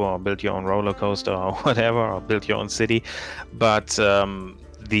zoo or build your own roller coaster or whatever, or build your own city. But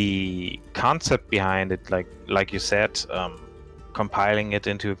the concept behind it, like you said, compiling it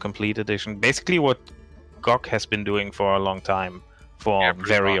into a complete edition, basically what GOG has been doing for a long time for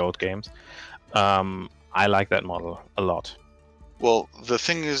very old games. I like that model a lot. Well, the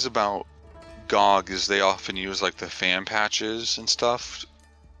thing is about GOG is they often use like the fan patches and stuff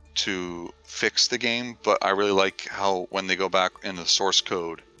to fix the game, but I really like how when they go back in the source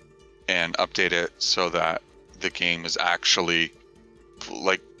code and update it so that the game is actually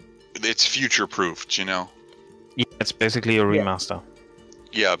like it's future proofed, you know? Yeah, it's basically a remaster.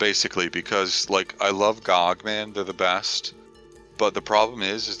 Yeah, basically, because like I love GOG, man, they're the best. But the problem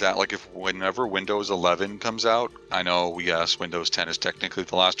is that like if whenever Windows 11 comes out, I know yes, Windows 10 is technically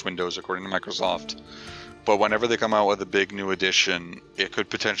the last Windows according to Microsoft. But whenever they come out with a big new edition, it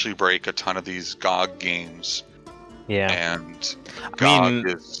could potentially break a ton of these GOG games. Yeah. And GOG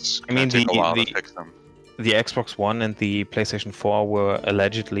is going to take a while to fix them. The Xbox One and the PlayStation 4 were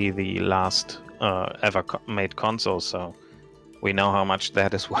allegedly the last ever made consoles, so we know how much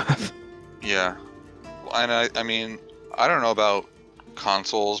that is worth. Yeah. And I mean, I don't know about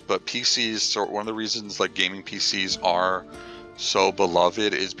consoles, but PCs, so one of the reasons like gaming PCs are so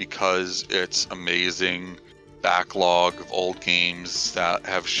beloved is because it's amazing backlog of old games that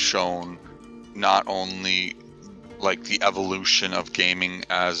have shown not only like the evolution of gaming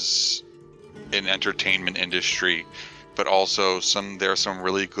as an entertainment industry, but also there are some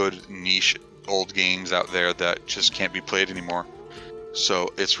really good niche old games out there that just can't be played anymore.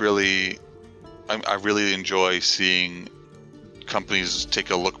 So it's really, I really enjoy seeing companies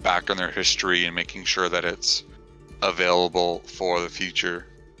take a look back on their history and making sure that it's available for the future,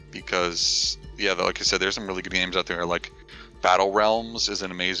 because yeah, like I said, there's some really good games out there. Like Battle Realms is an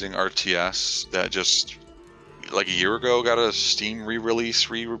amazing RTS that just like a year ago got a Steam re-release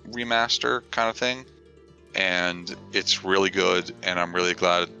remaster kind of thing, and it's really good, and I'm really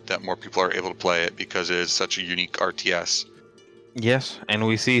glad that more people are able to play it because it is such a unique RTS. Yes, and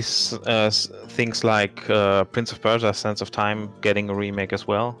we see things like Prince of Persia: Sands of Time getting a remake as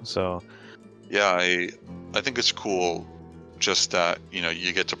well. So yeah, I think it's cool just that, you know,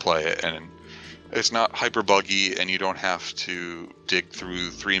 you get to play it and it's not hyper buggy and you don't have to dig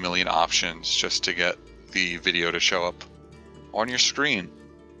through 3 million options just to get the video to show up on your screen.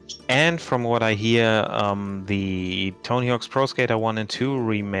 And from what I hear, the Tony Hawk's Pro Skater 1 and 2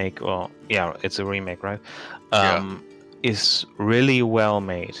 remake, or yeah, it's a remake, right? Is really well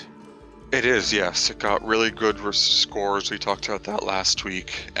made. It is, yes. It got really good scores. We talked about that last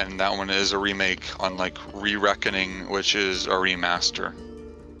week, and that one is a remake, unlike Re-Reckoning, which is a remaster.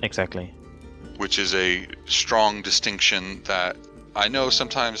 Exactly. Which is a strong distinction that I know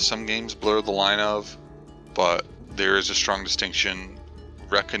sometimes some games blur the line of, but there is a strong distinction.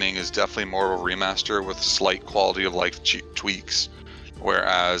 Reckoning is definitely more of a remaster with slight quality of life tweaks,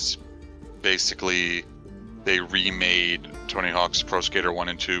 whereas basically they remade Tony Hawk's Pro Skater 1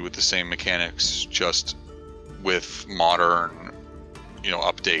 and 2 with the same mechanics, just with modern,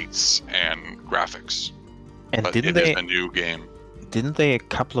 updates and graphics. And But didn't it is they a new game. didn't they a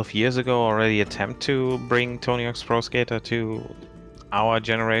couple of years ago already attempt to bring Tony Hawk's Pro Skater to our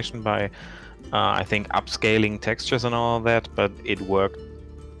generation by I think upscaling textures and all of that, but it worked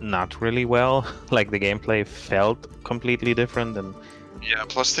not really well. Like the gameplay felt completely different, and Yeah,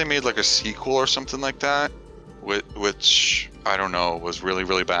 plus they made like a sequel or something like that, which I don't know, was really,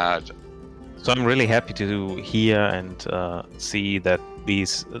 really bad. so I'm really happy to hear and see that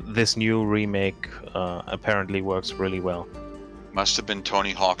this new remake apparently works really well. Must have been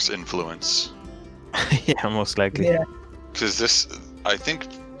Tony Hawk's influence. Yeah, most likely. Yeah. Because this, I think,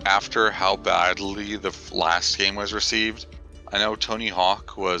 after how badly the last game was received, I know Tony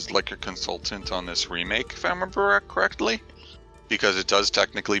Hawk was like a consultant on this remake, if I remember correctly, because it does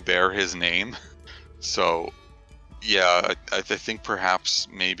technically bear his name. So, yeah, I think perhaps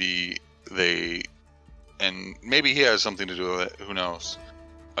maybe maybe he has something to do with it. Who knows?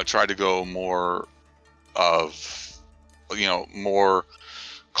 I tried to go more more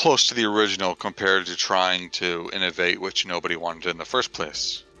close to the original compared to trying to innovate, which nobody wanted in the first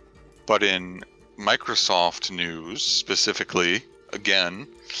place. But in Microsoft news specifically, again,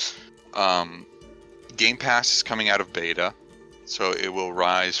 Game Pass is coming out of beta, so it will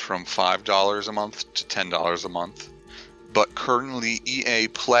rise from $5 a month to $10 a month. But currently EA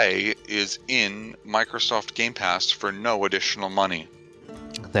Play is in Microsoft Game Pass for no additional money.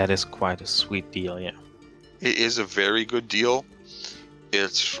 That is quite a sweet deal, yeah. It is a very good deal.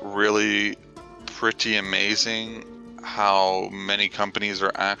 It's really pretty amazing how many companies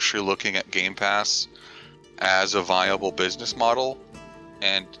are actually looking at Game Pass as a viable business model,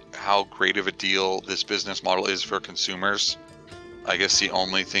 and how great of a deal this business model is for consumers. I guess the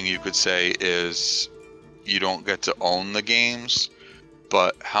only thing you could say is you don't get to own the games,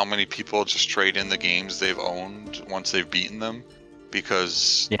 but how many people just trade in the games they've owned once they've beaten them?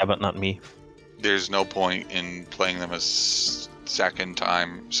 Because Yeah, but not me. there's no point in playing them a second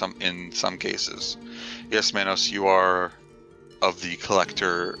time in some cases. Yes, Manos, you are of the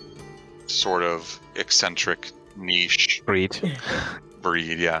collector sort of eccentric niche Breed.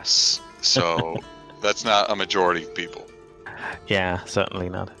 breed, yes. So that's not a majority of people. Yeah, certainly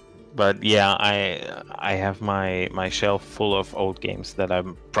not. But yeah, I have my shelf full of old games that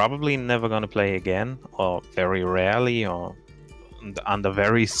I'm probably never gonna play again, or very rarely, or under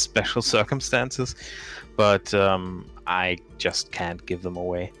very special circumstances. But I just can't give them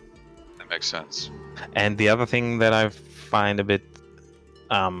away. That makes sense. And the other thing that I find a bit,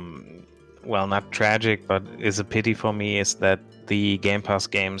 well, not tragic, but is a pity for me, is that the Game Pass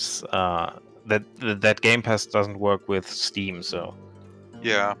games, that Game Pass doesn't work with Steam. So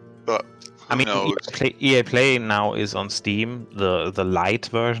Yeah, but I mean, knows? EA Play now is on Steam, the light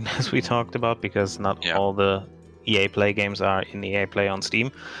version, as we talked about, because not Yeah. all the EA Play games are in EA Play on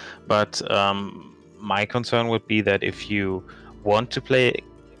Steam. But my concern would be that if you want to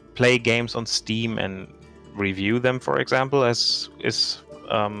play games on Steam and review them, for example, as is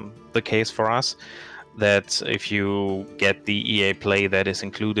the case for us, that if you get the EA Play that is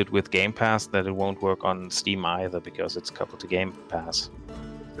included with Game Pass, that it won't work on Steam either, because it's coupled to Game Pass.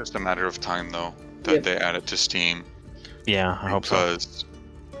 Just a matter of time, though, that Yep. they add it to Steam. Yeah, I hope so. Because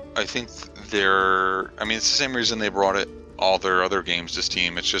I think it's the same reason they brought all their other games to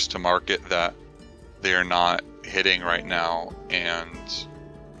Steam. It's just to market that they're not hitting right now. And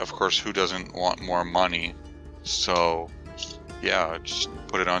of course, who doesn't want more money? So yeah, just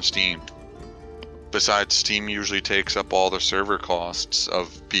put it on Steam. Besides, Steam usually takes up all the server costs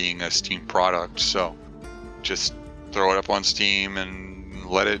of being a Steam product. So just throw it up on Steam and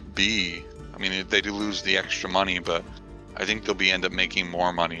let it be. I mean, they do lose the extra money, but I think they'll end up making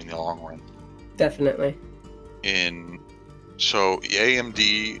more money in the long run. Definitely. So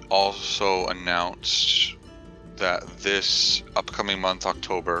AMD also announced that this upcoming month,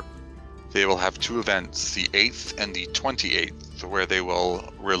 October, they will have two events, the 8th and the 28th, where they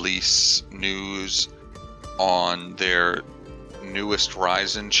will release news on their newest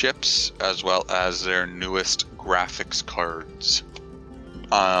Ryzen chips as well as their newest graphics cards.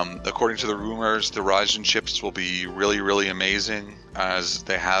 According to the rumors, the Ryzen chips will be really, really amazing, as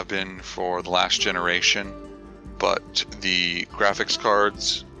they have been for the last generation. But the graphics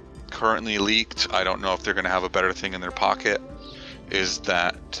cards currently leaked. I don't know if they're going to have a better thing in their pocket. is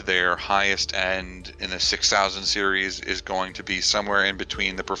that their highest end in the 6000 series is going to be somewhere in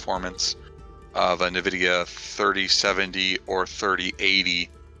between the performance of a NVIDIA 3070 or 3080,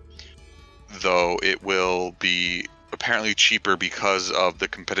 though it will be apparently cheaper because of the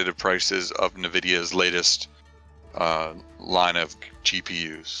competitive prices of NVIDIA's latest line of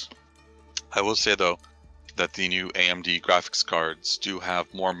GPUs. I will say, though, that the new AMD graphics cards do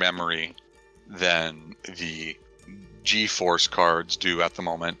have more memory than the GeForce cards do at the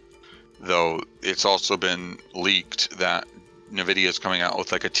moment, though it's also been leaked that NVIDIA is coming out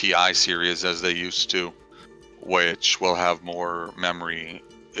with like a TI series as they used to, which will have more memory.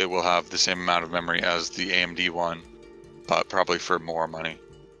 It will have the same amount of memory as the AMD one, but probably for more money.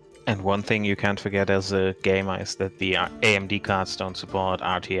 And one thing you can't forget as a gamer is that the AMD cards don't support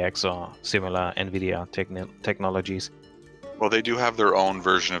RTX or similar NVIDIA technologies. Well, they do have their own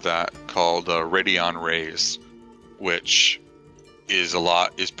version of that called Radeon Rays, which is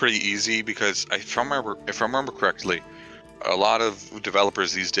pretty easy because if I remember correctly, a lot of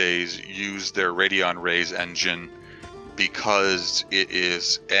developers these days use their Radeon Rays engine because it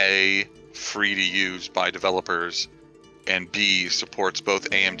is A, free to use by developers, and B, supports both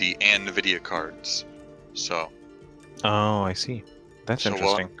AMD and NVIDIA cards. So. Oh, I see. That's so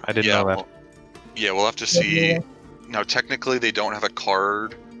interesting. I didn't know that. We'll have to see. Now, technically, they don't have a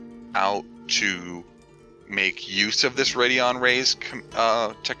card out to make use of this Radeon Rays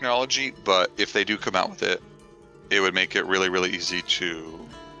technology, but if they do come out with it, it would make it really, really easy to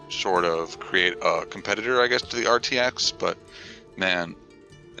sort of create a competitor, I guess, to the RTX. But man,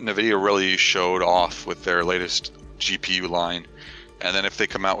 NVIDIA really showed off with their latest GPU line, and then if they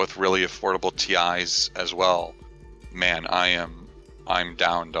come out with really affordable TIs as well, man, I'm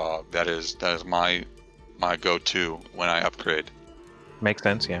down, dog. That is my go-to when I upgrade. Makes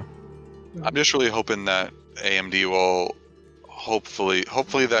sense, yeah. I'm just really hoping that AMD will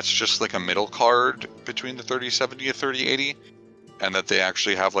hopefully that's just like a middle card between the 3070 and 3080, and that they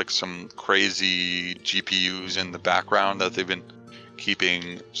actually have like some crazy GPUs in the background that they've been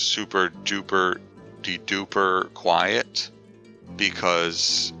keeping super duper quiet,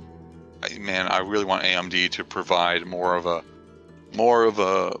 because man, I really want AMD to provide more of a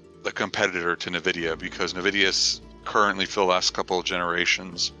competitor to NVIDIA, because NVIDIA's currently for the last couple of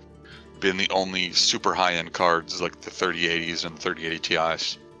generations been the only super high-end cards like the 3080s and 3080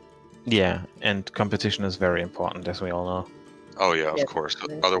 Ti's. Yeah, and competition is very important, as we all know. Oh yeah, of course.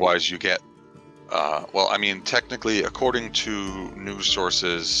 Otherwise you get technically, according to news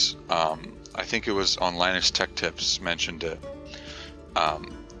sources, I think it was on Linus Tech Tips mentioned it.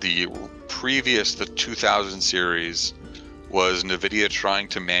 The 2000 series was NVIDIA trying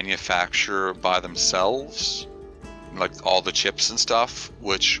to manufacture by themselves, like all the chips and stuff,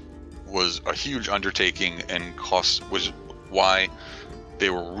 which was a huge undertaking and was why they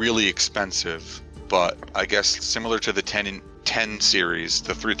were really expensive. But I guess similar to the 10 series,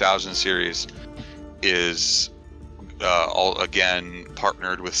 the 3000 series is all again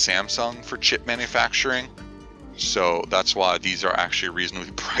partnered with Samsung for chip manufacturing, so that's why these are actually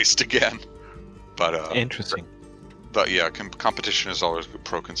reasonably priced again. But interesting. But yeah, competition is always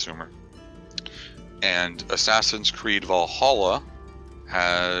pro-consumer. And Assassin's Creed Valhalla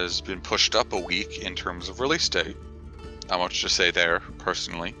has been pushed up a week in terms of release date. Not much to say there,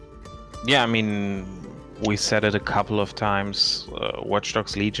 personally. Yeah, I mean, we said it a couple of times. Watch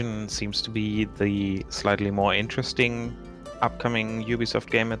Dogs Legion seems to be the slightly more interesting upcoming Ubisoft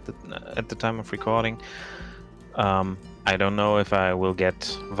game at the time of recording. I don't know if I will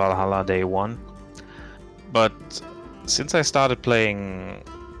get Valhalla day one, but since I started playing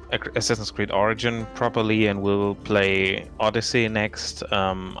Assassin's Creed Origin properly and will play Odyssey next,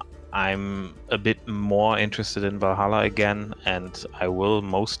 I'm a bit more interested in Valhalla again, and I will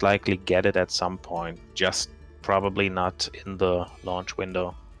most likely get it at some point, just probably not in the launch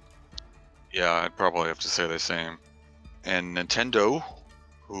window. Yeah, I'd probably have to say the same. And Nintendo,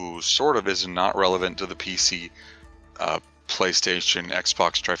 who sort of is not relevant to the PC, PlayStation,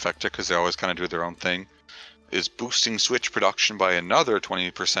 Xbox trifecta, because they always kind of do their own thing, is boosting Switch production by another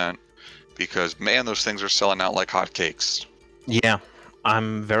 20%, because man, those things are selling out like hotcakes. Yeah,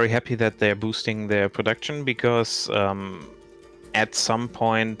 I'm very happy that they're boosting their production, because at some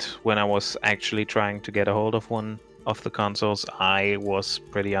point when I was actually trying to get a hold of one of the consoles, I was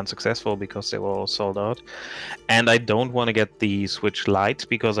pretty unsuccessful because they were all sold out. And I don't want to get the Switch Lite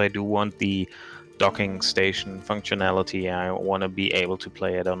because I do want the docking station functionality. I want to be able to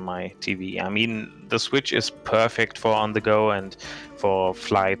play it on my TV. I mean, the Switch is perfect for on the go and for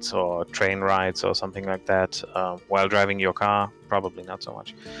flights or train rides or something like that. While driving your car, probably not so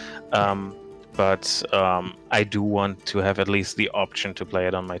much. but I do want to have at least the option to play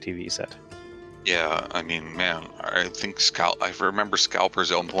it on my TV set. Yeah, I mean, man, I think I remember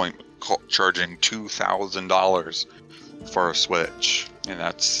Scalpers at one point charging $2,000 for a Switch, and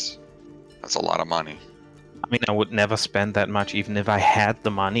that's a lot of money. I mean, I would never spend that much, even if I had the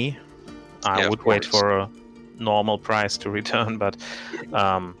money. I Yeah, would of wait course. for a normal price to return, but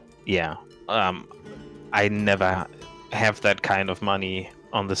I never have that kind of money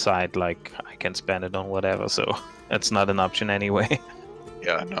on the side. Like, I can spend it on whatever, so that's not an option anyway.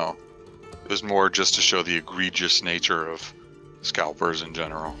 Yeah, no. It was more just to show the egregious nature of Scalpers in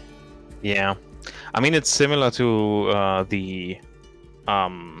general. Yeah, I mean, it's similar to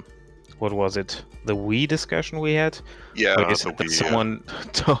what was it? The Wii discussion we had? Yeah, Where you the said that Wii, yeah.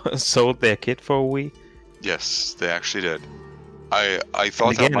 someone sold their kit for a Wii. Yes, they actually did. I And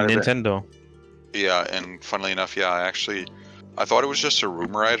thought that again, might have been... Nintendo. Yeah, and funnily enough, yeah, I thought it was just a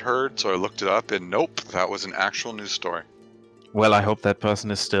rumor I'd heard, so I looked it up, and nope, that was an actual news story. Well, I hope that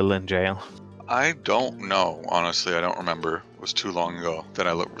person is still in jail. I don't know, honestly, I don't remember. It was too long ago that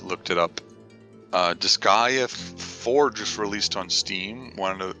I looked it up. Disgaea 4 just released on Steam,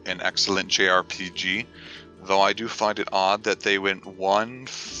 an excellent JRPG, though I do find it odd that they went 1,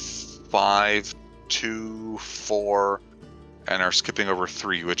 5, 2, 4, and are skipping over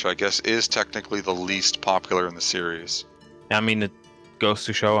 3, which I guess is technically the least popular in the series. I mean, it goes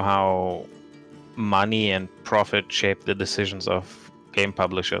to show how money and profit shape the decisions of game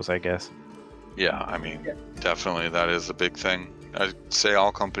publishers, I guess. Yeah, I mean, definitely that is a big thing. I'd say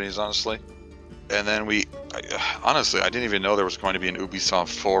all companies, honestly. And then honestly, I didn't even know there was going to be an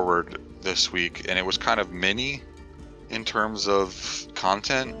Ubisoft Forward this week, and it was kind of mini in terms of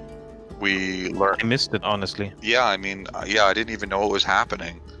content. We learned... I missed it, honestly. Yeah, I mean, I didn't even know it was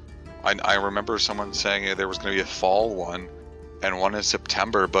happening. I remember someone saying there was going to be a fall one and one in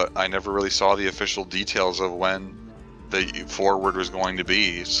September, but I never really saw the official details of when the Forward was going to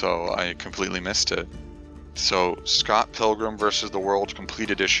be, so I completely missed it. So Scott Pilgrim vs. the World Complete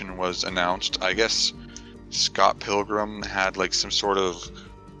Edition was announced. I guess Scott Pilgrim had like some sort of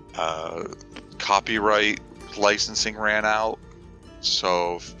copyright licensing ran out,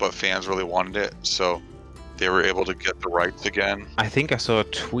 but fans really wanted it, so they were able to get the rights again. I think I saw a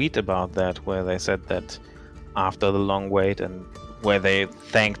tweet about that where they said that after the long wait, and where they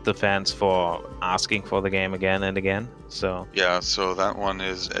thanked the fans for asking for the game again and again. So yeah, so that one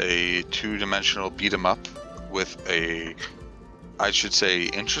is a two-dimensional beat 'em up with a, I should say,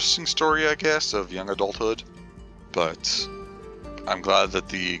 interesting story, I guess, of young adulthood. But I'm glad that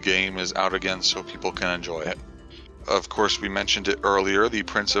the game is out again so people can enjoy it. Of course, we mentioned it earlier, the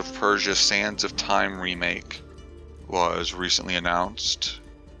Prince of Persia Sands of Time remake was recently announced.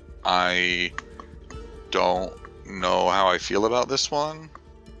 I don't know how I feel about this one,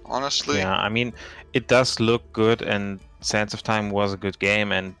 honestly. yeah, I mean, it does look good, and Sands of Time was a good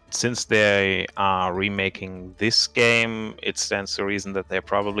game, and since they are remaking this game, it stands to reason that they're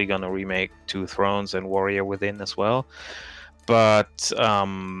probably going to remake Two Thrones and Warrior Within as well. But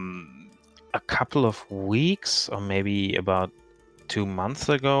a couple of weeks, or maybe about 2 months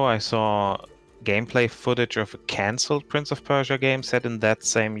ago, I saw gameplay footage of a cancelled Prince of Persia game set in that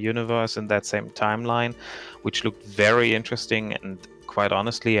same universe, in that same timeline, which looked very interesting, and quite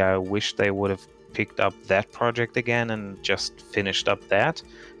honestly, I wish they would have picked up that project again and just finished up that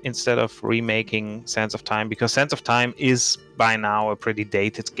instead of remaking Sands of Time, because Sands of Time is by now a pretty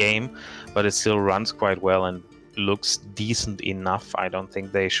dated game, but it still runs quite well and looks decent enough. I don't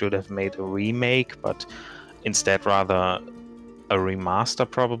think they should have made a remake, but instead rather a remaster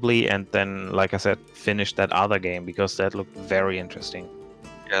probably, and then, like I said, finish that other game, because that looked very interesting.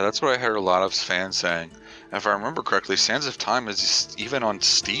 Yeah, that's what I heard a lot of fans saying. And if I remember correctly, Sands of Time is even on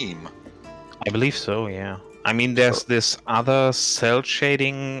Steam. I believe so, yeah. I mean, there's this other cel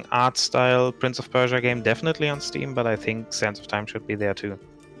shading art style Prince of Persia game definitely on Steam, but I think Sands of Time should be there too.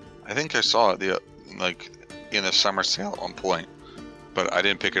 I think I saw it in the summer sale at one point, but I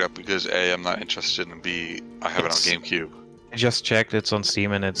didn't pick it up because A, I'm not interested, and B, I have it on GameCube. I just checked, it's on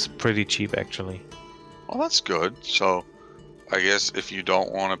Steam and it's pretty cheap actually. Well, that's good. So I guess if you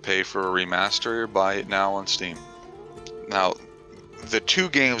don't want to pay for a remaster, buy it now on Steam. Now, the two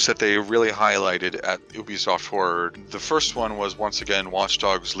games that they really highlighted at Ubisoft Forward, the first one was once again Watch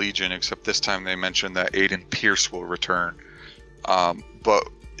Dogs Legion, except this time they mentioned that Aiden Pierce will return. But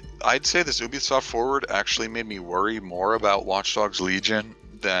I'd say this Ubisoft Forward actually made me worry more about Watch Dogs Legion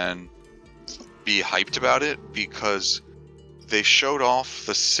than be hyped about it, because they showed off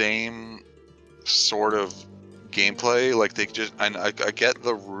the same sort of gameplay. Like, they just, and I get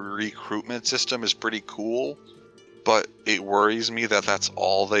the recruitment system is pretty cool, but it worries me that that's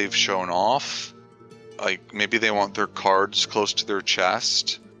all they've shown off. Like, maybe they want their cards close to their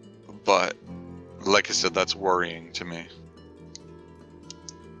chest, but like I said, that's worrying to me.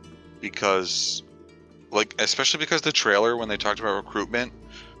 Because, like, especially because the trailer, when they talked about recruitment,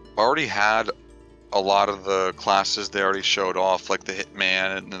 already had a lot of the classes they already showed off, like the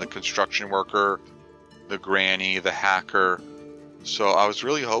hitman and the construction worker, the granny, the hacker. So I was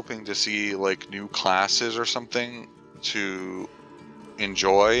really hoping to see like new classes or something to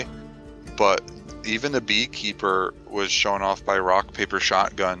enjoy, but even the beekeeper was shown off by Rock Paper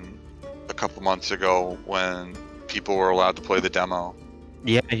Shotgun a couple months ago when people were allowed to play the demo.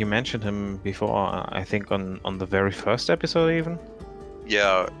 Yeah, you mentioned him before, I think on the very first episode even.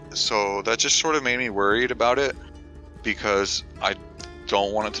 Yeah, so that just sort of made me worried about it because I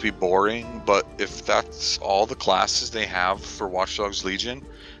don't want it to be boring, but if that's all the classes they have for Watch Dogs Legion,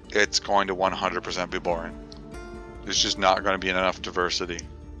 it's going to 100% be boring. There's just not going to be enough diversity.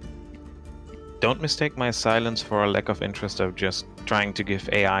 Don't mistake my silence for a lack of interest of just trying to give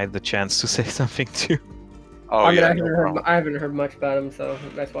AI the chance to say something too. Oh, I mean, yeah, I haven't heard much about him, so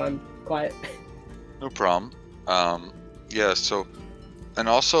that's why I'm quiet. no problem. Yeah, so, and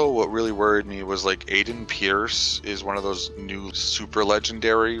also what really worried me was like Aiden Pierce is one of those new super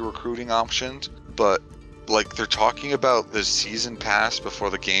legendary recruiting options, but like they're talking about the season pass before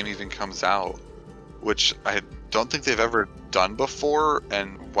the game even comes out, which I don't think they've ever done before,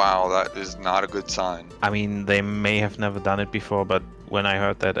 and wow, that is not a good sign. I mean, they may have never done it before, but when I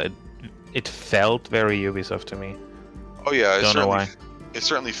heard that, it felt very Ubisoft to me. Oh yeah, Don't know why. It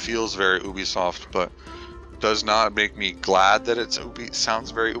certainly feels very Ubisoft, but does not make me glad that it's sounds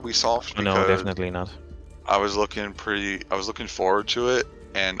very Ubisoft. No, because definitely not. I was looking forward to it,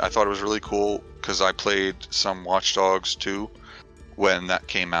 and I thought it was really cool because I played some Watch Dogs 2 when that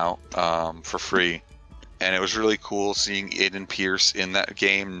came out for free, and it was really cool seeing Aiden Pierce in that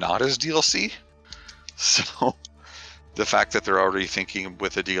game, not as DLC. So the fact that they're already thinking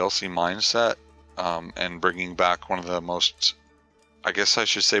with a DLC mindset and bringing back one of the most, I guess I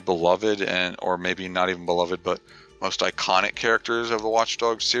should say, beloved or maybe not even beloved, but most iconic characters of the Watch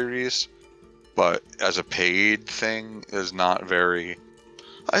Dogs series, but as a paid thing is not very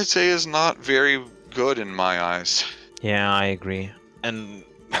good in my eyes. Yeah, I agree. And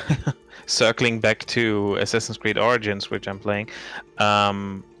circling back to Assassin's Creed Origins, which I'm playing,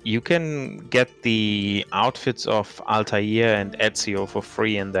 you can get the outfits of Altair and Ezio for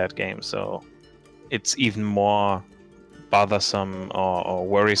free in that game, so it's even more bothersome or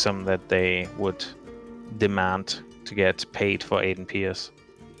worrisome that they would demand to get paid for Aiden Pierce.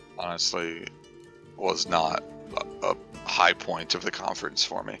 Honestly, was not a high point of the conference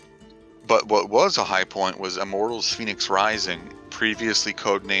for me. But what was a high point was Immortals Phoenix Rising, previously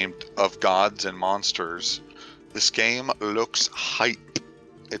codenamed Of Gods and Monsters. This game looks hype.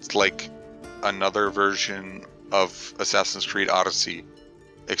 It's like another version of Assassin's Creed Odyssey,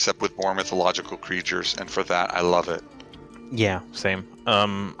 except with more mythological creatures, and for that, I love it. Yeah, same.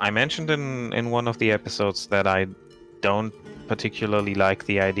 I mentioned in one of the episodes that I don't particularly like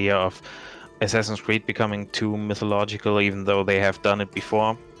the idea of Assassin's Creed becoming too mythological, even though they have done it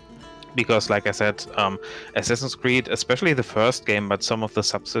before. Because, like I said, Assassin's Creed, especially the first game, but some of the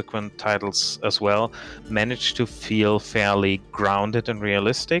subsequent titles as well, managed to feel fairly grounded and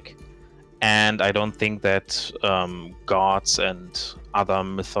realistic. And I don't think that gods and other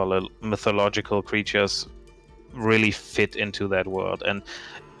mythological creatures really fit into that world. And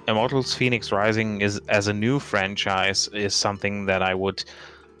Immortals Phoenix Rising is, as a new franchise, is something that I would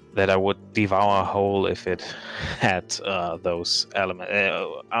devour whole if it had those elements,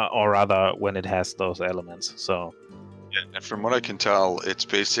 or rather when it has those elements. So, yeah, and from what I can tell, it's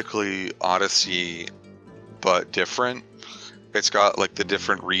basically Odyssey, but different. It's got like the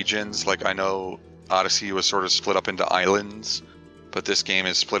different regions. Like I know Odyssey was sort of split up into islands, but this game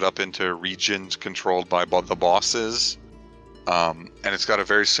is split up into regions controlled by the bosses. And it's got a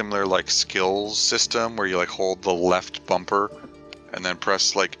very similar like skills system where you like hold the left bumper and then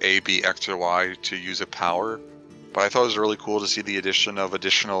press like A, B, X, or Y to use a power. But I thought it was really cool to see the addition of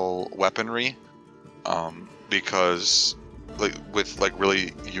additional weaponry, because like with like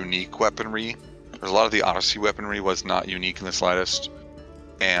really unique weaponry. There's a lot of the Odyssey weaponry was not unique in the slightest,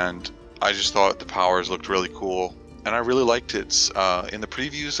 and I just thought the powers looked really cool, and I really liked it. In the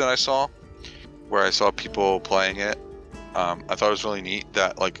previews that I saw, where I saw people playing it, I thought it was really neat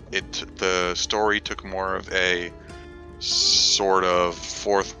that like the story took more of a sort of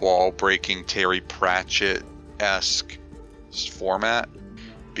fourth wall breaking Terry Pratchett-esque format,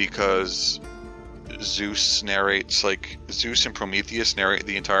 because Zeus and Prometheus narrate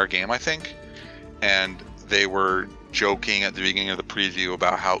the entire game, I think, and they were joking at the beginning of the preview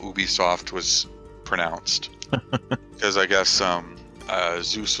about how Ubisoft was pronounced. Because I guess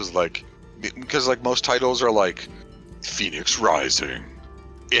Zeus was like, because like most titles are like Phoenix Rising,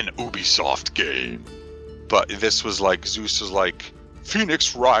 an Ubisoft game, but this was like Zeus was like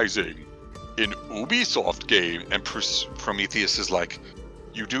Phoenix Rising, an Ubisoft game, and Prometheus is like,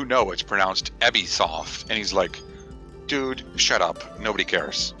 you do know it's pronounced Ubisoft, and he's like, dude, shut up, nobody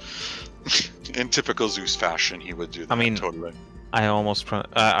cares. In typical Zeus fashion, he would do that. I mean, totally. I always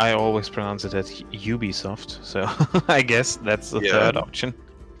pronounce it as Ubisoft, so I guess that's the third option.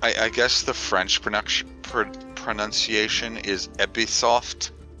 I guess the French pronunciation is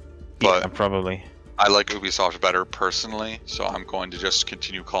Ubisoft, but yeah, probably. I like Ubisoft better personally, so I'm going to just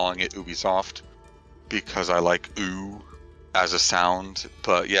continue calling it Ubisoft because I like "oo" as a sound.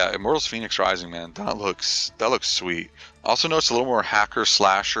 But yeah, Immortals Phoenix Rising, man, that looks sweet. Also notice a little more hacker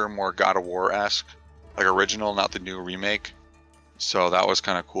slasher, more God of War-esque, like original, not the new remake. So that was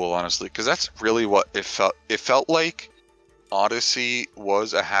kind of cool, honestly, because that's really what it felt. It felt like Odyssey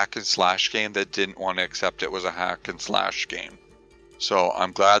was a hack and slash game that didn't want to accept it was a hack and slash game. So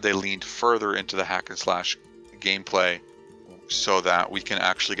I'm glad they leaned further into the hack and slash gameplay so that we can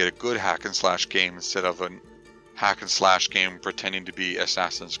actually get a good hack and slash game instead of a hack and slash game pretending to be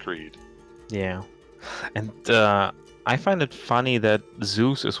Assassin's Creed. Yeah. And I find it funny that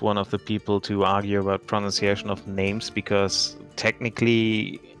Zeus is one of the people to argue about pronunciation of names because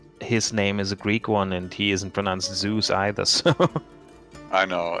technically his name is a Greek one and he isn't pronounced Zeus either, so I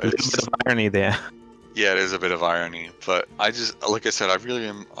know. a little bit of irony there. Yeah, it is a bit of irony, but I just, like I said, I really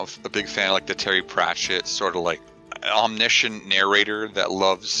am a big fan, like the Terry Pratchett sort of like omniscient narrator that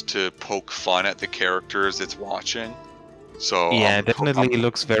loves to poke fun at the characters it's watching. So yeah, it definitely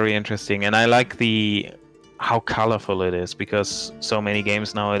looks very interesting, and I like how colorful it is because so many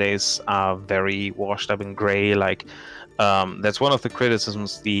games nowadays are very washed up in gray. Like that's one of the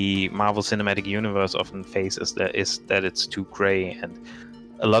criticisms the Marvel Cinematic Universe often faces, that it's too gray, and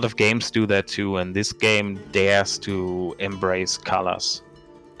a lot of games do that too, and this game dares to embrace colors,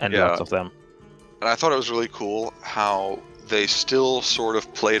 and lots of them. And I thought it was really cool how they still sort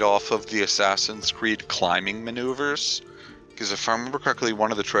of played off of the Assassin's Creed climbing maneuvers. Because if I remember correctly,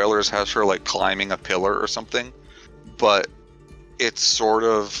 one of the trailers has her like climbing a pillar or something, but it's sort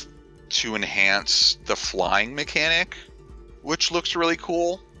of to enhance the flying mechanic, which looks really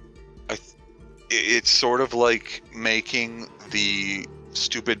cool. It's sort of like making the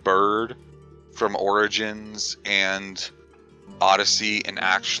stupid bird from Origins and Odyssey an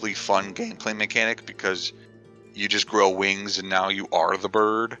actually fun gameplay mechanic because you just grow wings and now you are the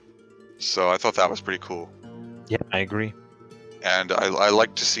bird. So I thought that was pretty cool. Yeah, I agree. And I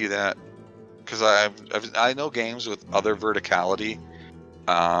like to see that because I know games with other verticality,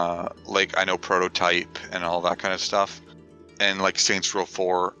 like I know Prototype and all that kind of stuff, and like Saints Row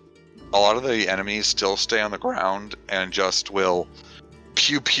 4. A lot of the enemies still stay on the ground and just will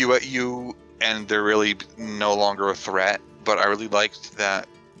pew pew at you, and they're really no longer a threat. But I really liked that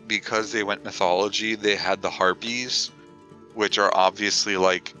because they went mythology, they had the Harpies, which are obviously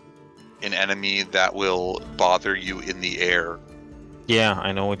like an enemy that will bother you in the air. Yeah,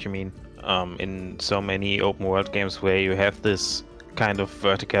 I know what you mean. In so many open world games where you have this kind of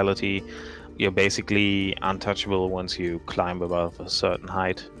verticality, you're basically untouchable once you climb above a certain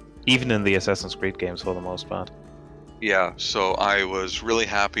height. Even in the Assassin's Creed games for the most part. Yeah, so I was really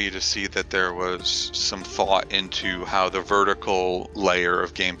happy to see that there was some thought into how the vertical layer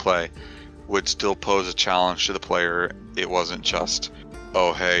of gameplay would still pose a challenge to the player. It wasn't just,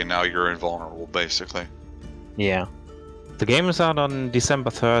 oh hey, now you're invulnerable, basically. Yeah. The game is out on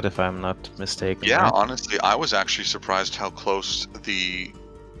December 3rd, if I'm not mistaken. Yeah, right? honestly, I was actually surprised how close the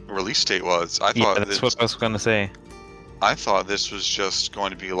release date was. I thought that's what I was gonna say. I thought this was just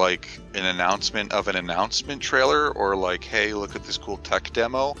going to be like an announcement of an announcement trailer, or like, hey, look at this cool tech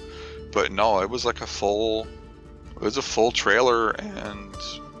demo. But no, it was like a full trailer, and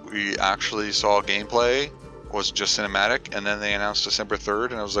we actually saw gameplay. It was just cinematic, and then they announced December 3rd,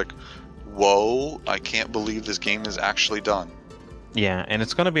 and I was like, whoa, I can't believe this game is actually done. Yeah, and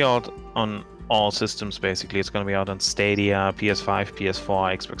it's gonna be out on all systems basically. It's gonna be out on Stadia, PS5,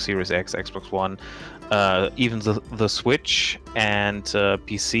 PS4, Xbox Series X, Xbox One, even the Switch and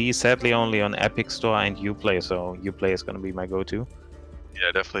PC. Sadly, only on Epic Store and Uplay. So Uplay is gonna be my go-to.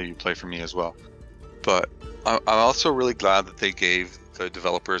 Yeah, definitely Uplay for me as well. But I'm also really glad that they gave the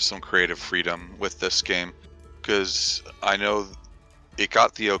developers some creative freedom with this game, because I know it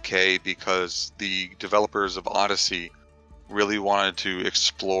got the okay because the developers of Odyssey really wanted to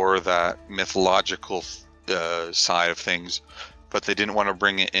explore that mythological side of things, but they didn't want to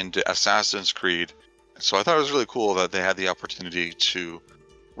bring it into Assassin's Creed. So I thought it was really cool that they had the opportunity to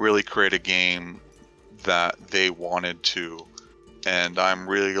really create a game that they wanted to, and I'm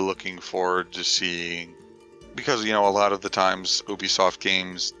really looking forward to seeing, because a lot of the times Ubisoft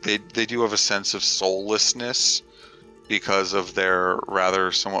games, they do have a sense of soullessness because of their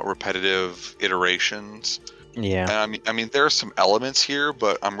rather somewhat repetitive iterations. Yeah. And I mean there are some elements here,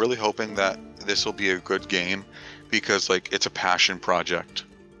 but I'm really hoping that this will be a good game because it's a passion project.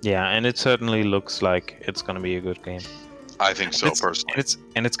 Yeah, and it certainly looks like it's gonna be a good game. I think so, personally.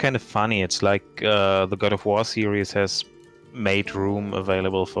 It's kind of funny. It's like the God of War series has made room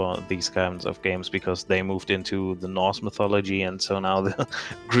available for these kinds of games because they moved into the Norse mythology, and so now the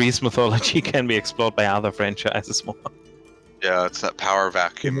Greece mythology can be explored by other franchises more. Yeah, it's that power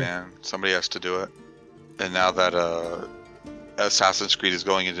vacuum, Mhm. man. Somebody has to do it. And now that Assassin's Creed is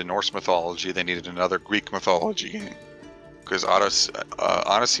going into Norse mythology, they needed another Greek mythology game. Because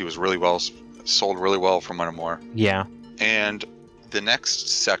Odyssey was sold really well from Metamore. Yeah. And the next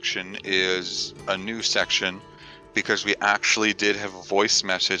section is a new section because we actually did have a voice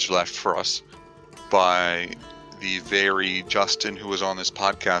message left for us by the very Justin who was on this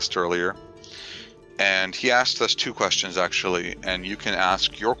podcast earlier. And he asked us 2 questions, actually, and you can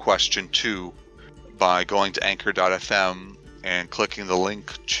ask your question too by going to anchor.fm and clicking the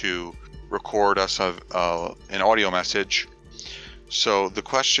link to record us an audio message. So the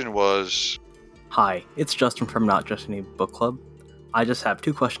question was... Hi, it's Justin from Not Just Any Book Club. I just have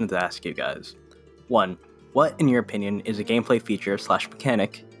 2 questions to ask you guys. 1. What, in your opinion, is a gameplay feature /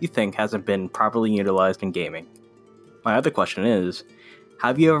 mechanic you think hasn't been properly utilized in gaming? My other question is,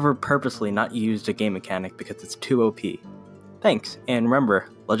 have you ever purposely not used a game mechanic because it's too OP? Thanks, and remember,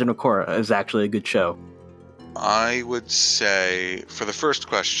 Legend of Korra is actually a good show. I would say, for the first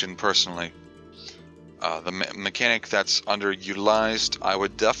question, personally, the mechanic that's underutilized, I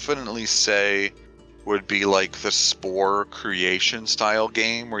would definitely say would be like the Spore creation style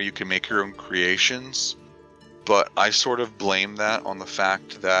game where you can make your own creations. But I sort of blame that on the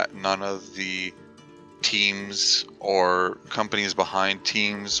fact that none of the teams or companies behind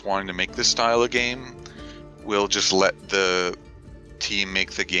teams wanting to make this style of game will just let the team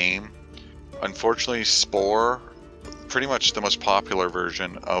make the game. Unfortunately, Spore, pretty much the most popular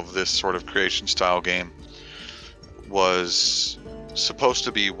version of this sort of creation style game, was supposed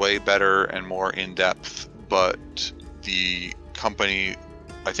to be way better and more in-depth, but the company,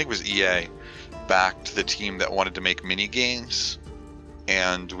 I think it was EA, backed the team that wanted to make mini games,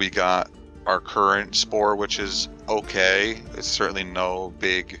 and we got our current Spore, which is okay. It's certainly no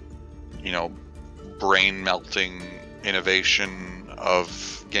big, brain-melting innovation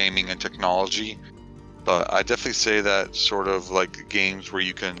of gaming and technology, but I definitely say that sort of like games where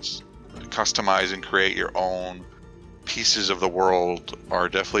you can customize and create your own pieces of the world are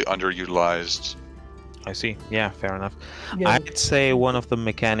definitely underutilized. I see. Yeah, fair enough. Yeah. I'd say one of the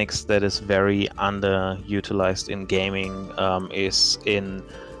mechanics that is very underutilized in gaming is in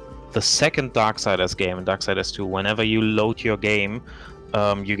the second Darksiders game, in Darksiders 2. Whenever you load your game,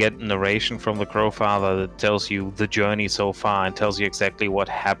 you get narration from the Crowfather that tells you the journey so far and tells you exactly what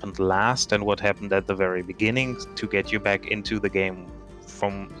happened last and what happened at the very beginning to get you back into the game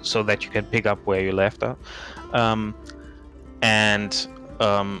so that you can pick up where you left off.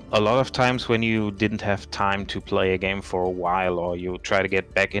 A lot of times when you didn't have time to play a game for a while, or you try to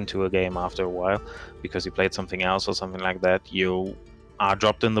get back into a game after a while because you played something else or something like that, you are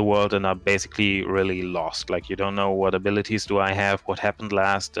dropped in the world and are basically really lost. Like, you don't know what abilities do I have, what happened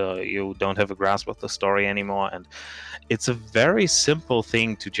last, you don't have a grasp of the story anymore. And it's a very simple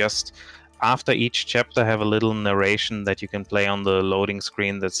thing to just, after each chapter, have a little narration that you can play on the loading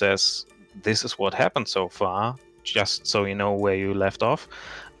screen that says, this is what happened so far, just so you know where you left off.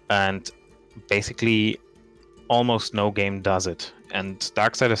 And basically almost no game does it, and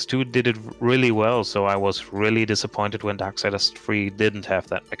Darksiders 2 did it really well, so I was really disappointed when Darksiders 3 didn't have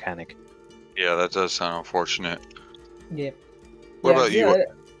that mechanic. Yeah, that does sound unfortunate. Yeah. What about you?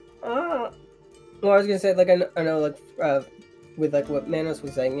 Well, I was gonna say, like, I know, like, with like what Manos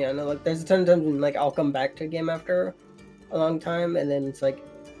was saying, I know, like, there's a ton of times when, like, I'll come back to a game after a long time, and then it's like,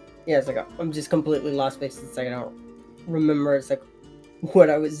 it's like I'm just completely lost because it's like I don't remember. It's like what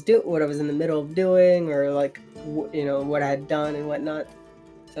I was in the middle of doing, or like what I had done and whatnot.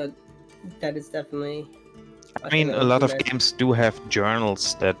 So that is definitely. I mean, a lot of games do have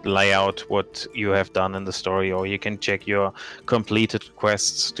journals that lay out what you have done in the story, or you can check your completed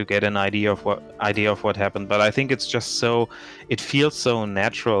quests to get an idea of what happened. But I think it's just it feels so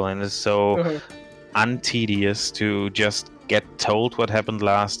natural and is so untedious to just get told what happened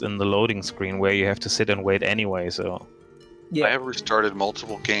last in the loading screen, where you have to sit and wait anyway. So Yeah. I have restarted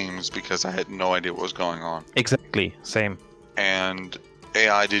multiple games because I had no idea what was going on. Exactly, same. And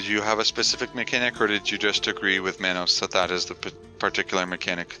AI, did you have a specific mechanic, or did you just agree with Manos that that is the particular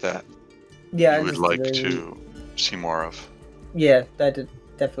mechanic that Yeah, you would like to see more of? Yeah, I did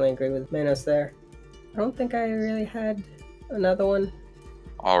definitely agree with Manos there. I don't think I really had another one.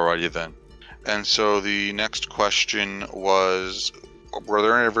 Alrighty then. And so the next question was, were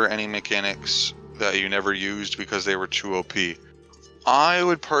there ever any mechanics that you never used because they were too OP? I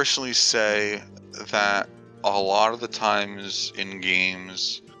would personally say that a lot of the times in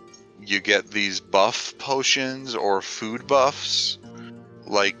games, you get these buff potions or food buffs,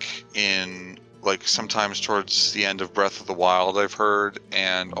 like sometimes towards the end of Breath of the Wild, I've heard,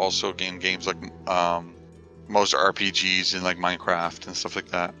 and also games like most RPGs in like Minecraft and stuff like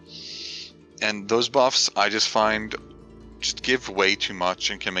that. And those buffs, I just find, just give way too much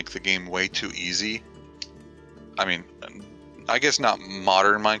and can make the game way too easy. I mean, I guess not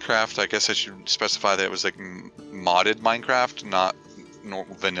modern Minecraft. I guess I should specify that it was like modded Minecraft, not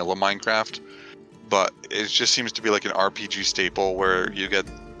vanilla Minecraft. But it just seems to be like an RPG staple where you get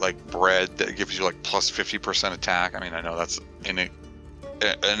like bread that gives you like plus 50% attack. I mean, I know that's an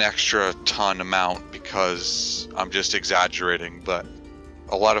extra ton amount because I'm just exaggerating, but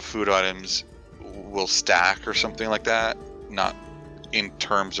a lot of food items will stack or something like that. Not in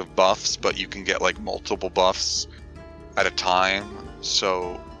terms of buffs, but you can get like multiple buffs at a time.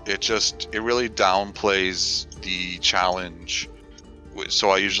 So it really downplays the challenge. So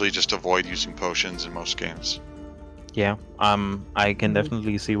I usually just avoid using potions in most games. Yeah, I can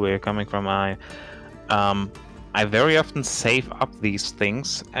definitely see where you're coming from. I very often save up these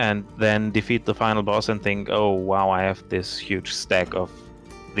things and then defeat the final boss and think, oh wow, I have this huge stack of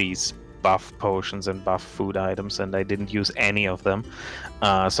these buff potions and buff food items, and I didn't use any of them.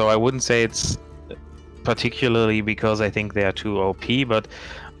 So I wouldn't say it's particularly because I think they are too OP, but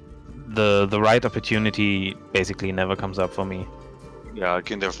the right opportunity basically never comes up for me. Yeah, I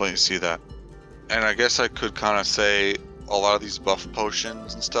can definitely see that. And I guess I could kind of say a lot of these buff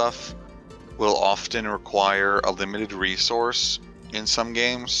potions and stuff will often require a limited resource in some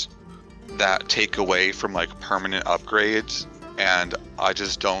games that take away from like permanent upgrades, and I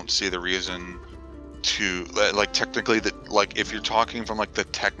just don't see the reason to like technically that, like if you're talking from like the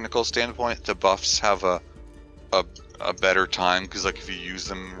technical standpoint, the buffs have a better time because like if you use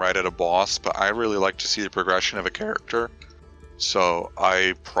them right at a boss, but I really like to see the progression of a character, so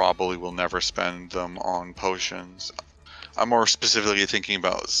I probably will never spend them on potions. I'm more specifically thinking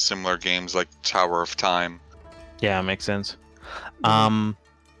about similar games like Tower of Time. Yeah, makes sense.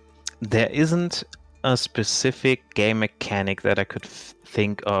 There isn't a specific game mechanic that I could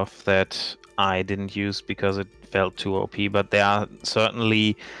think of that I didn't use because it felt too OP, but there are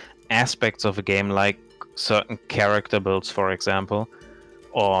certainly aspects of a game like certain character builds, for example,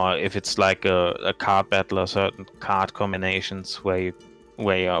 or if it's like a card battle or certain card combinations where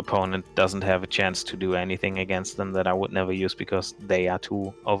your opponent doesn't have a chance to do anything against them, that I would never use because they are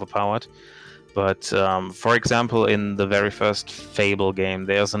too overpowered. But for example, in the very first Fable game,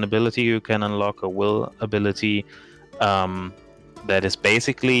 there's an ability you can unlock, a will ability, that is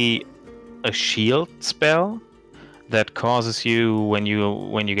basically a shield spell that causes you, when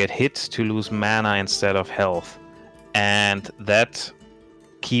you get hit, to lose mana instead of health, and that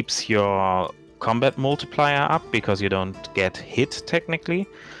keeps your combat multiplier up because you don't get hit technically.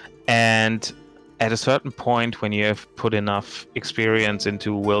 And at a certain point, when you have put enough experience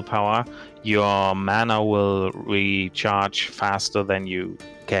into willpower, your mana will recharge faster than you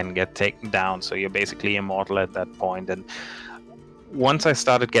can get taken down, so you're basically immortal at that point. And once I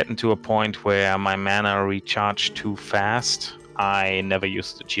started getting to a point where my mana recharged too fast, I never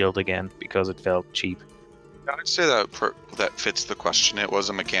used the shield again because it felt cheap. I'd say that that fits the question. It was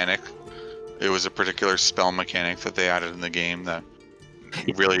a mechanic. It was a particular spell mechanic that they added in the game that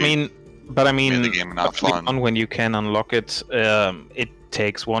really made the game not fun. When you can unlock it, it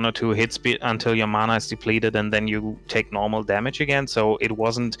takes 1 or 2 hits until your mana is depleted, and then you take normal damage again. So it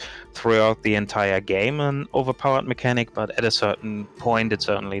wasn't throughout the entire game an overpowered mechanic, but at a certain point it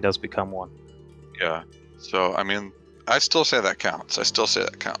certainly does become one. Yeah. So, I mean, I still say that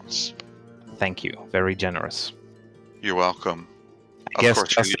counts. Thank you. Very generous. You're welcome. I guess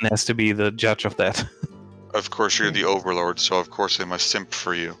Justin has to be the judge of that. Of course, you're the overlord, so of course I must simp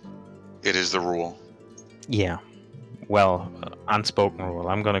for you. It is the rule. Yeah. Well, unspoken rule.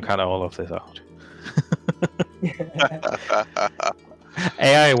 I'm gonna cut all of this out.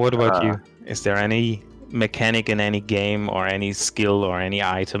 AI, what about you? Is there any mechanic in any game or any skill or any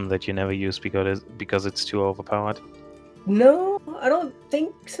item that you never use because it's too overpowered? No, I don't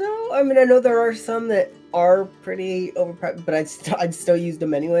think so. I mean, I know there are some that are pretty overpowered, but I'd still use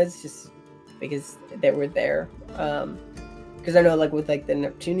them anyways, just because they were there. Because I know like with like the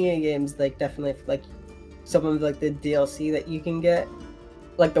Neptunia games, like definitely like some of like the DLC that you can get,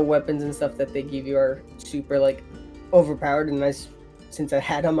 like the weapons and stuff that they give you are super like overpowered, and since I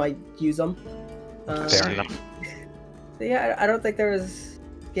had them, I use them. Fair enough. So yeah, I don't think there was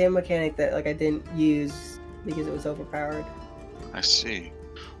game mechanic that like I didn't use because it was overpowered. I see.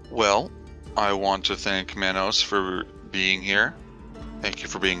 Well, I want to thank Manos for being here. Thank you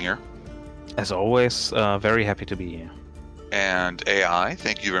for being here. As always, very happy to be here. And AI,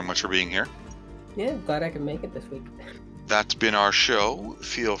 thank you very much for being here. Yeah, glad I could make it this week. That's been our show.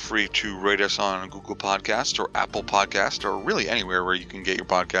 Feel free to rate us on Google Podcast or Apple Podcast or really anywhere where you can get your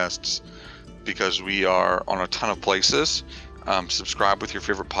podcasts, because we are on a ton of places. Subscribe with your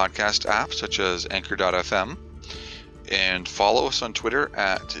favorite podcast app such as Anchor.fm, and follow us on Twitter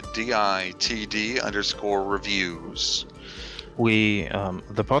at DITD_reviews.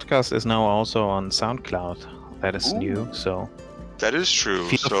 The podcast is now also on SoundCloud. That is new, so That is true.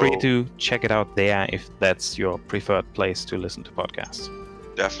 feel free to check it out there if that's your preferred place to listen to podcasts.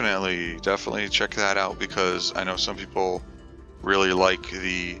 Definitely check that out, because I know some people really like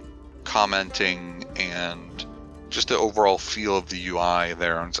the commenting and just the overall feel of the UI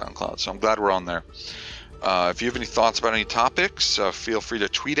there on SoundCloud. So I'm glad we're on there. If you have any thoughts about any topics, feel free to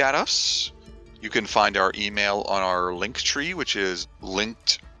tweet at us. You can find our email on our link tree, which is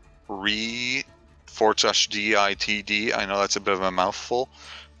linktr/DITD. I know that's a bit of a mouthful,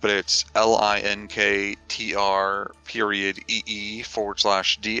 but it's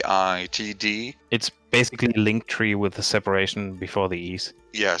linktr.ee/DITD. It's basically a link tree with the separation before the E's.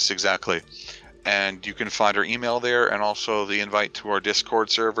 Yes, exactly. And you can find our email there, and also the invite to our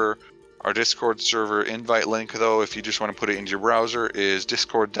Discord server. Our Discord server invite link, though, if you just want to put it into your browser, is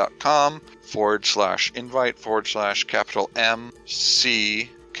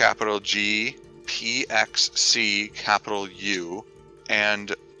discord.com/invite/MC_GPXC_U.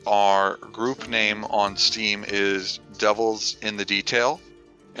 And our group name on Steam is Devils in the Detail.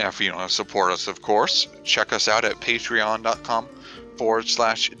 And if you want to support us, of course, check us out at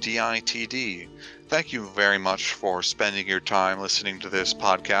patreon.com/DITD. Thank you very much for spending your time listening to this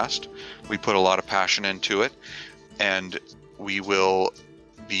podcast. We put a lot of passion into it, and we will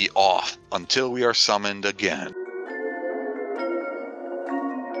be off until we are summoned again.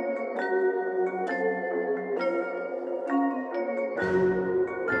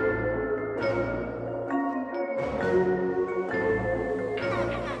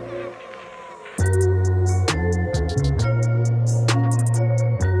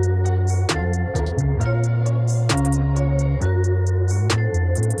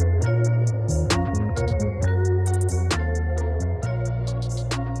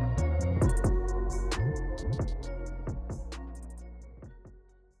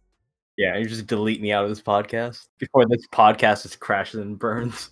 Yeah, you just delete me out of this podcast before this podcast just crashes and burns.